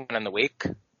 4-1 in the week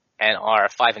and are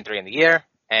 5-3 in the year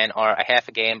and are a half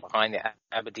a game behind the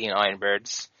Aberdeen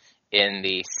Ironbirds in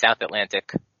the South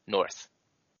Atlantic North.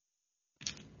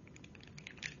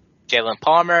 Jalen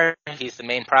Palmer, he's the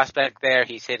main prospect there.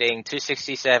 He's hitting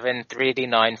 .267, .389,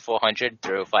 .400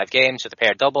 through 5 games with a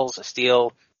pair of doubles, a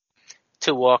steal,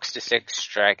 2 walks to 6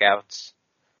 strikeouts.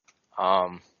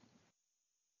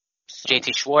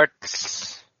 JT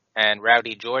Schwartz and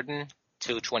Rowdy Jordan,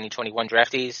 2 2021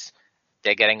 draftees.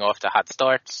 They're getting off to hot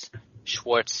starts.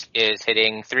 Schwartz is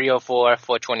hitting .304,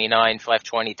 .429,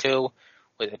 .522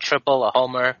 with a triple, a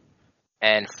homer,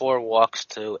 and 4 walks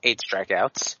to 8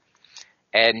 strikeouts.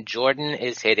 And Jordan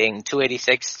is hitting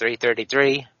 .286,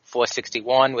 .333,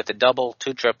 .461 with a double,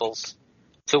 2 triples,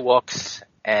 2 walks,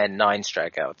 and 9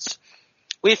 strikeouts.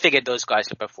 We figured those guys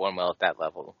could perform well at that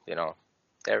level.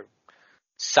 They're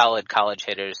solid college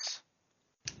hitters.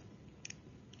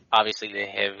 Obviously, they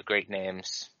have great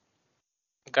names.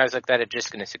 Guys like that are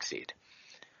just going to succeed.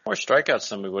 More strikeouts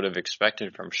than we would have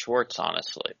expected from Schwartz,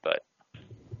 honestly, but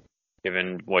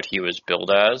given what he was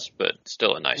billed as, but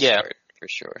still a nice start for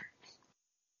sure.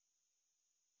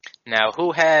 Now,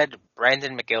 who had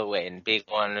Brandon McIlwain being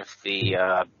one of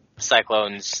the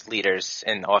Cyclones' leaders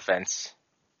in offense?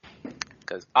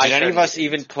 Did any of us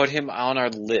even put him on our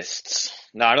lists?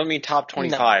 No, I don't mean top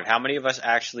 25. No. How many of us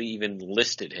actually even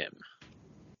listed him?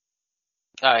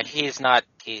 He's not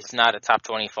a top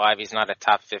 25. He's not a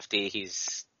top 50.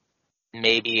 He's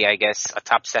maybe, I guess, a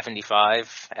top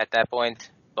 75 at that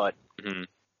point. But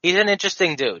he's an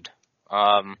interesting dude.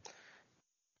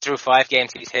 Through 5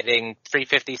 games, he's hitting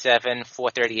 .357,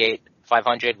 .438,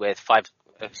 .500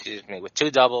 with 2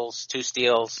 doubles, 2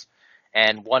 steals,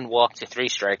 and 1 walk to 3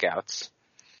 strikeouts.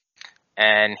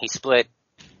 And he split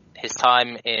his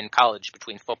time in college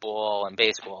between football and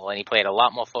baseball, and he played a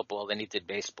lot more football than he did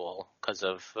baseball because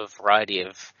of a variety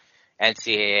of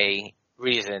NCAA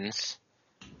reasons.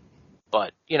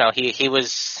 But, you know, he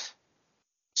was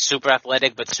super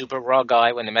athletic but super raw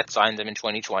guy when the Mets signed him in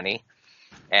 2020.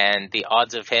 And the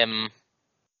odds of him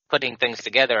putting things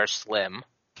together are slim.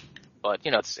 But,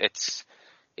 you know, it's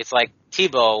like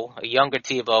Tebow, a younger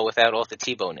Tebow without all the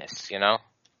Tebow-ness, you know?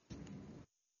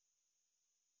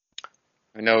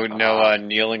 No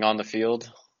kneeling on the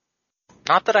field?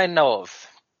 Not that I know of,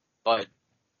 but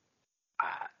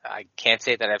I can't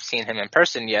say that I've seen him in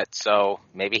person yet, so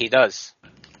maybe he does.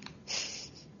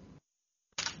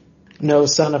 No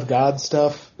Son of God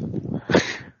stuff?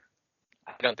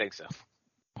 I don't think so.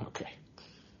 Okay.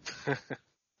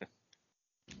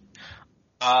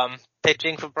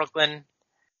 Pitching for Brooklyn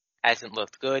hasn't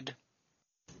looked good.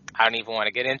 I don't even want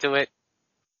to get into it.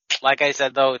 Like I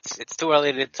said, though, it's too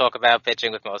early to talk about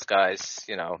pitching with most guys.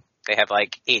 You know, they have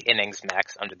like 8 innings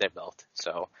max under their belt.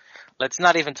 So let's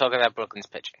not even talk about Brooklyn's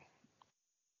pitching,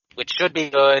 which should be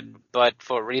good, but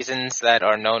for reasons that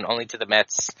are known only to the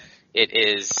Mets, it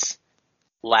is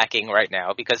lacking right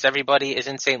now because everybody is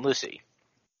in St. Lucie.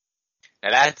 Now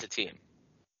that's a team.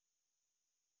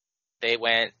 They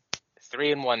went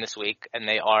 3-1 this week, and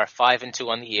they are 5-2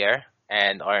 on the year,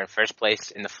 and are in first place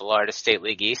in the Florida State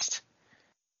League East.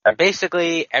 And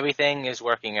basically, everything is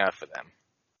working out for them.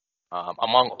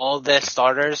 Among all their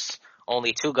starters,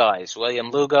 only 2 guys,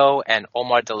 William Lugo and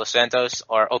Omar De Los Santos,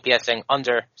 are OPSing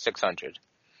under 600.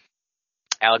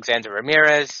 Alexander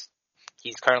Ramirez,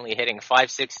 he's currently hitting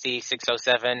 .560,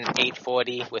 .607,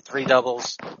 .840 with 3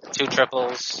 doubles, 2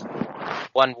 triples,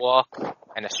 1 walk,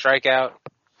 and a strikeout.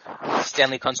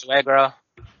 Stanley Consuegra,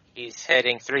 he's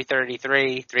hitting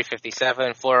 .333,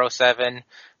 .357, .407.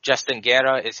 Justin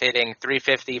Guerra is hitting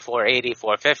 .350, .480,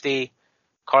 .450.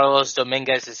 Carlos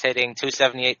Dominguez is hitting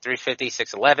 .278, .350,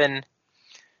 .611.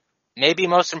 Maybe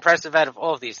most impressive out of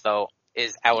all of these, though,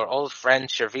 is our old friend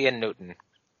Shervian Newton.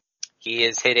 He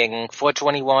is hitting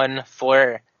 .421,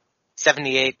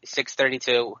 .478,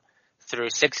 .632 through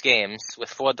 6 games with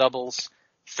 4 doubles,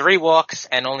 3 walks,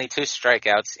 and only 2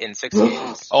 strikeouts in 6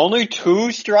 games. Only 2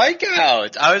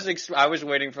 strikeouts! I was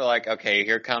waiting for like, okay,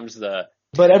 here comes the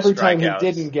But every time he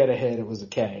didn't get a hit, it was a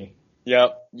K.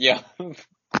 Yep.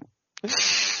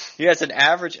 He has an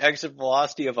average exit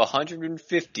velocity of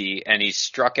 150, and he's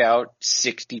struck out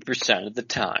 60% of the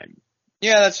time.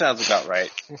 Yeah, that sounds about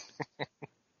right.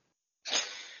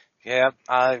 Yeah,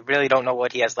 I really don't know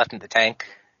what he has left in the tank.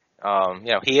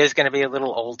 He is going to be a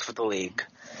little old for the league.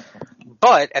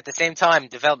 But at the same time,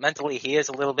 developmentally, he is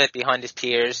a little bit behind his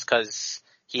peers because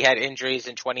he had injuries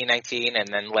in 2019 and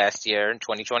then last year in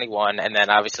 2021 and then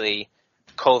obviously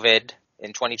COVID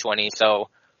in 2020. So,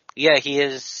 yeah, he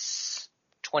is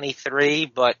 23,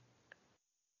 but,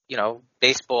 you know,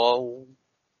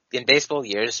 in baseball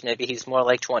years, maybe he's more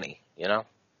like 20, you know?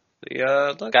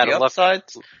 The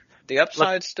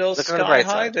upside's still sky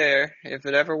high there. If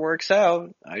it ever works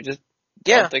out, I just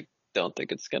don't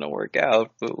think it's gonna work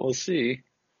out, but we'll see.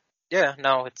 Yeah,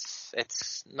 no,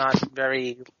 it's not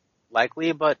very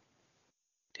likely, but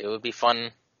it would be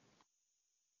fun.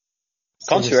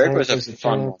 Consuegra was a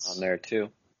fun one on there too.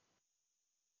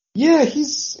 Yeah,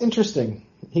 he's interesting.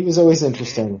 He was always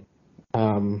interesting.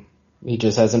 He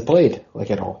just hasn't played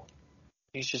at all.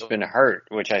 He's just been hurt,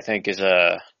 which I think is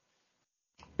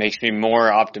makes me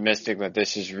more optimistic that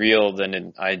this is real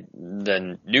than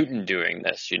Newton doing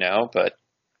this, you know. But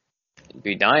it'd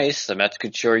be nice. The Mets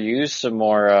could sure use some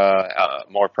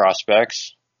more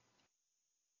prospects.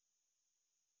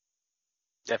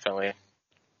 Definitely.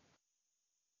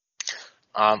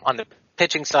 On the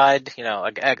pitching side, you know,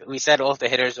 like we said, all the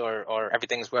hitters or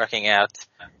everything's working out,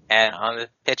 and on the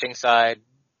pitching side,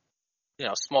 you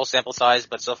know, small sample size,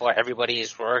 but so far everybody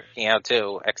is working out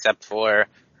too, except for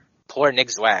poor Nick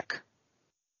Zwack.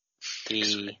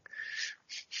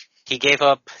 He gave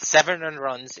up 7 earned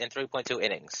runs in 3.2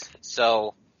 innings.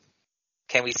 So,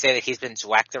 can we say that he's been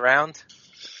zwacked around?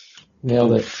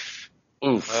 Nailed it.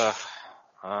 Oof.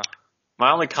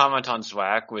 My only comment on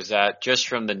Zwack was that just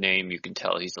from the name, you can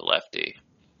tell he's a lefty.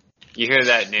 You hear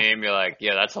that name, you're like,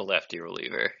 yeah, that's a lefty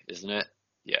reliever, isn't it?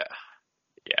 Yeah.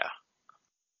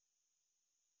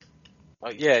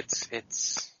 Well, yeah,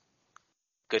 it's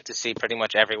good to see pretty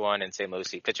much everyone in St.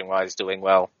 Lucie, pitching-wise, doing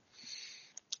well.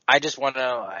 I just want to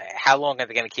know, how long are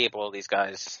they going to keep all these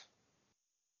guys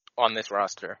on this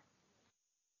roster?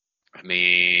 I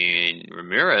mean,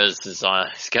 Ramirez he's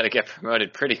got to get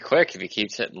promoted pretty quick if he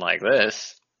keeps hitting like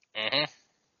this. Mm-hmm.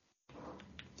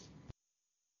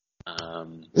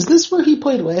 Is this where he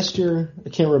played last year? I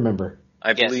can't remember.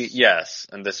 I believe, yes.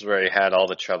 And this is where he had all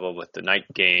the trouble with the night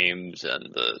games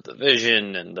and the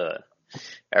vision and the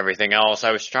everything else.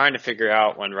 I was trying to figure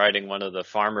out when writing one of the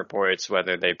farm reports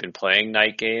whether they've been playing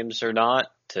night games or not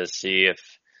to see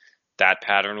if that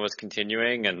pattern was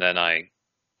continuing, and then I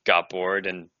got bored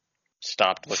and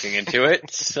stopped looking into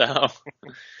it. So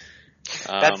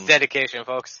that's dedication,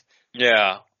 folks.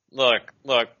 Yeah. Look.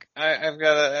 I've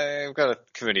got a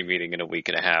committee meeting in a week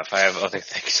and a half. I have other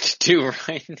things to do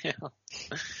right now.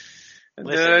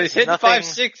 Listen, he's hitting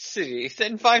 560. He's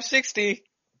hitting 560.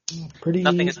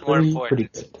 Nothing is more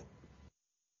important. Pretty good.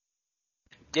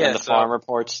 Yeah, the farm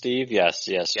report, Steve? Yes,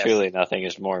 truly nothing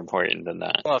is more important than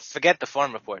that. Well, forget the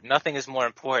farm report. Nothing is more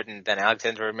important than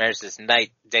Alexander Ramirez's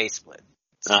night-day split.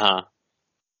 Uh-huh.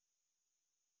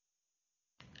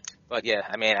 But yeah,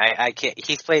 I mean, I can't.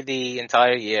 He's played the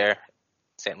entire year,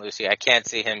 St. Lucie. I can't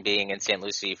see him being in St.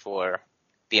 Lucie for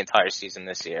the entire season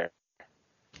this year.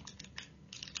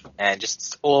 And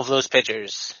just all of those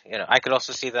pitchers, I could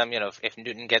also see them, if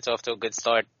Newton gets off to a good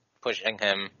start, pushing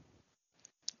him.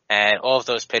 And all of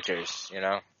those pitchers,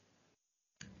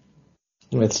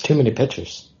 It's too many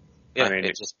pitchers. Yeah, I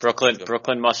mean,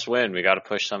 Brooklyn must win. We got to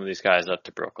push some of these guys up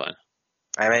to Brooklyn.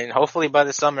 I mean, hopefully by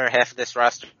the summer, half of this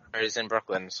roster is in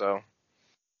Brooklyn, so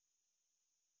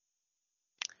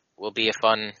will be a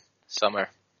fun summer,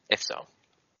 if so.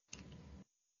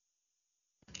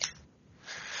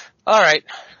 All right,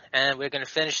 and we're going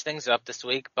to finish things up this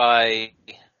week by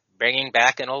bringing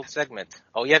back an old segment.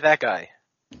 Oh, yeah, that guy.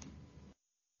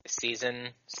 The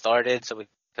season started, so we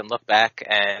can look back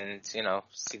and,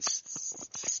 see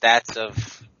stats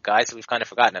of guys that we've kind of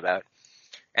forgotten about.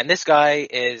 And this guy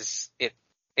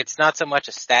it's not so much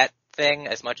a stat thing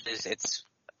as much as it's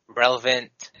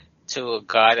relevant to a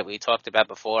guy that we talked about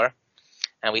before.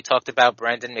 And we talked about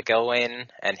Brandon McIlwain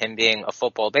and him being a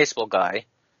baseball guy.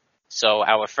 So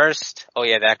our first, oh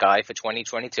yeah, that guy for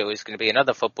 2022 is going to be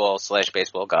another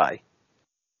football/baseball guy,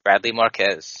 Bradley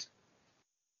Marquez.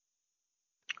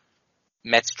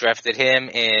 Mets drafted him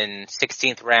in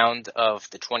 16th round of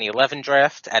the 2011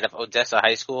 draft out of Odessa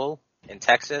High School in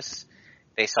Texas.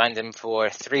 They signed him for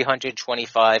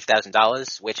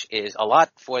 $325,000, which is a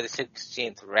lot for the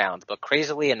 16th round. But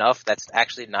crazily enough, that's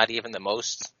actually not even the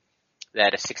most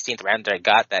that a 16th rounder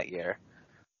got that year.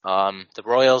 The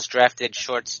Royals drafted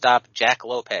shortstop Jack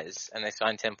Lopez, and they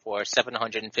signed him for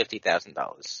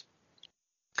 $750,000.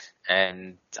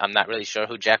 And I'm not really sure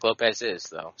who Jack Lopez is,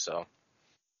 though. So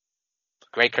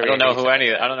great career. I don't know who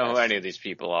any of these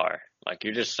people are. Like,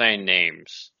 you're just saying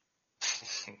names.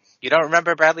 You don't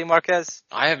remember Bradley Marquez?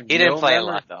 He didn't play a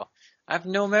lot, though. I have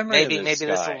no memory of this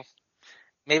guy.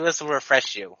 Maybe this will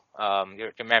refresh your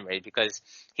memory, because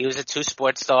he was a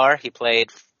two-sport star. He played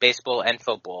baseball and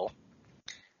football.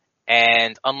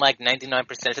 And unlike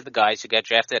 99% of the guys who get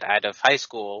drafted out of high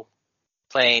school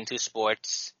playing two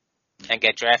sports and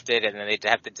get drafted, and then they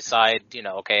have to decide,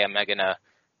 okay, am I going to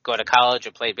go to college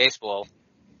or play baseball?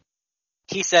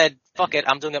 He said, fuck it,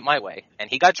 I'm doing it my way.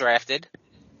 And he got drafted.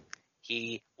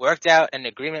 He worked out an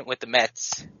agreement with the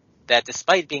Mets that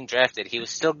despite being drafted, he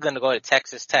was still going to go to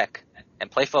Texas Tech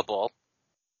and play football.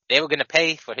 They were going to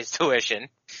pay for his tuition.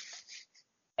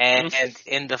 And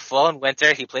in the fall and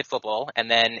winter, he played football. And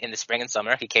then in the spring and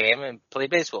summer, he came and played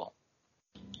baseball.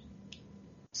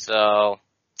 So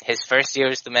his first year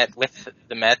with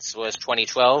the Mets was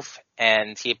 2012.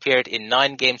 And he appeared in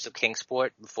 9 games of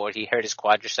Kingsport before he hurt his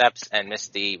quadriceps and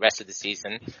missed the rest of the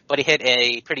season. But he hit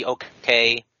a pretty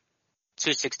okay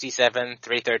 267,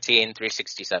 313,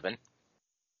 367.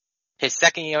 His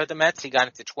second year with the Mets, he got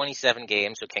into 27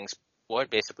 games with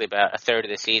Kingsport, basically about a third of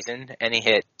the season, and he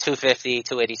hit 250,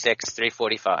 286,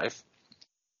 345.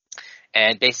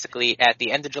 And basically at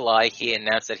the end of July, he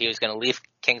announced that he was going to leave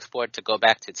Kingsport to go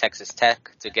back to Texas Tech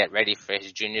to get ready for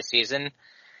his junior season.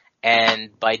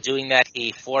 And by doing that,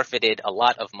 he forfeited a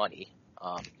lot of money.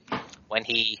 When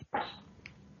he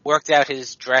worked out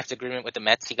his draft agreement with the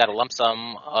Mets. He got a lump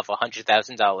sum of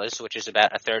 $100,000, which is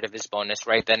about a third of his bonus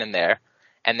right then and there.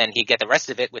 And then he'd get the rest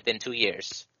of it within 2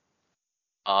 years.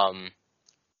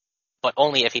 But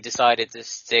only if he decided to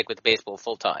stick with baseball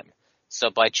full time. So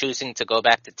by choosing to go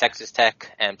back to Texas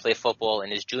Tech and play football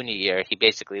in his junior year, he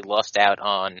basically lost out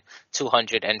on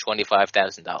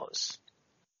 $225,000.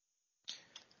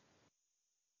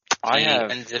 I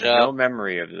have no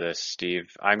memory of this,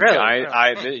 Steve. I feel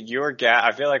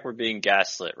like we're being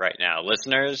gaslit right now.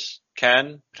 Listeners,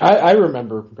 Ken? I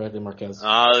remember Bradley Marquez.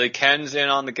 Ken's in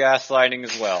on the gaslighting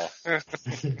as well.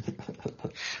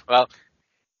 Well,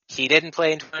 he didn't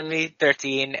play in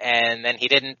 2013, and then he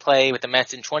didn't play with the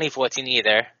Mets in 2014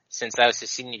 either, since that was his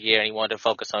senior year and he wanted to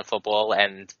focus on football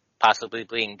and possibly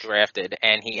being drafted.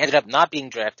 And he ended up not being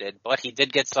drafted, but he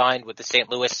did get signed with the St.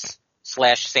 Louis /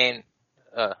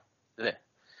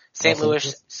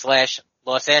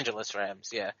 Los Angeles Rams.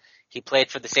 Yeah, he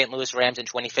played for the St. Louis Rams in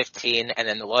 2015, and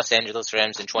then the Los Angeles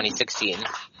Rams in 2016.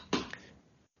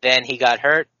 Then he got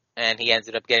hurt, and he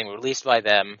ended up getting released by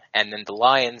them, and then the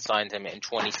Lions signed him in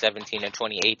 2017 and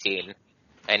 2018,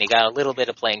 and he got a little bit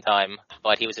of playing time,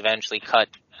 but he was eventually cut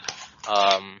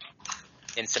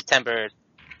in September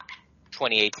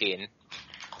 2018.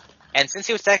 And since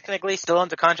he was technically still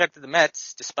under contract with the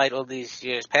Mets, despite all these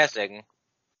years passing,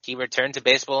 he returned to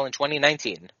baseball in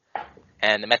 2019.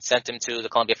 And the Mets sent him to the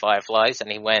Columbia Fireflies,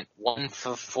 and he went 1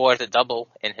 for 4 to double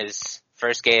in his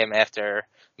first game after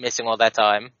missing all that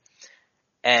time.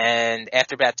 And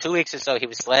after about 2 weeks or so, he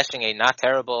was slashing a not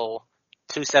terrible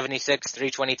 276,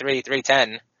 323,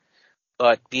 310.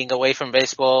 But being away from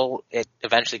baseball, it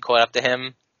eventually caught up to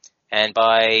him. And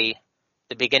by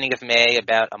the beginning of May,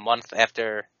 about a month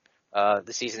after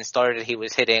the season started, he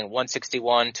was hitting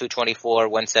 161, 224,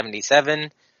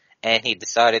 177, and he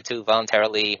decided to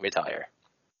voluntarily retire.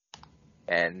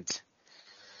 And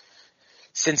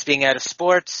since being out of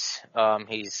sports,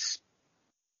 he's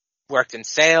worked in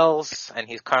sales, and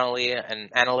he's currently an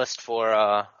analyst for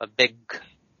a big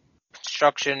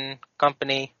construction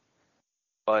company.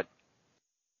 But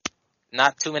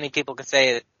not too many people can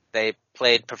say that they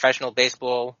played professional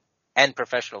baseball and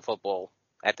professional football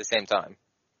at the same time.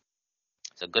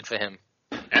 So good for him.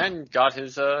 And got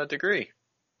his degree.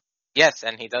 Yes,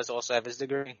 and he does also have his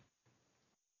degree.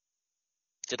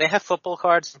 Do they have football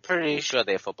cards? I'm pretty sure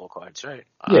they have football cards, right?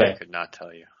 Yeah. I could not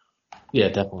tell you. Yeah,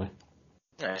 definitely.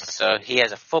 Right, so he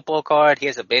has a football card, he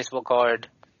has a baseball card.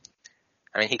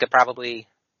 I mean, he could probably,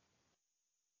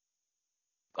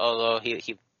 although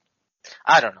he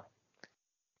I don't know.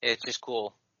 It's just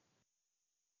cool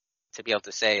to be able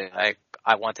to say,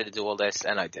 I wanted to do all this,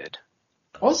 and I did.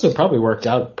 Also, probably worked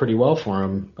out pretty well for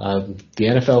him. The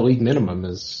NFL league minimum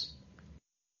is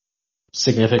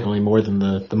significantly more than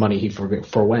the money he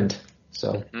forwent.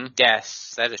 So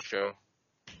Yes, that is true.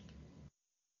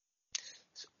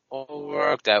 It's all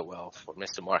worked out well for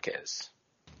Mr. Marquez.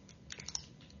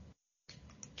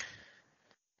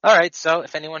 All right, so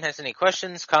if anyone has any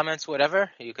questions, comments,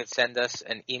 whatever, you could send us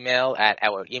an email at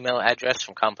our email address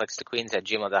from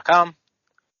complextoqueens@gmail.com.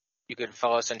 You can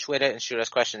follow us on Twitter and shoot us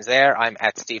questions there. I'm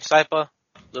at Steve Saipa.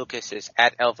 Lucas is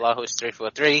at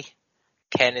elvlahos343.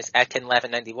 Ken is at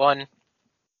Ken1191.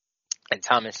 And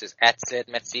Thomas is at Sid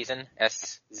Metseason,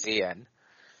 SZN.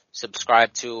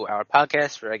 Subscribe to our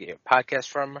podcast wherever you get your podcast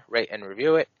from. Rate and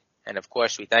review it. And of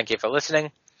course, we thank you for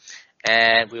listening.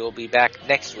 And we will be back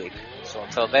next week. So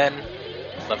until then,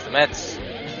 love the Mets.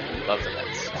 Love the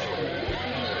Mets.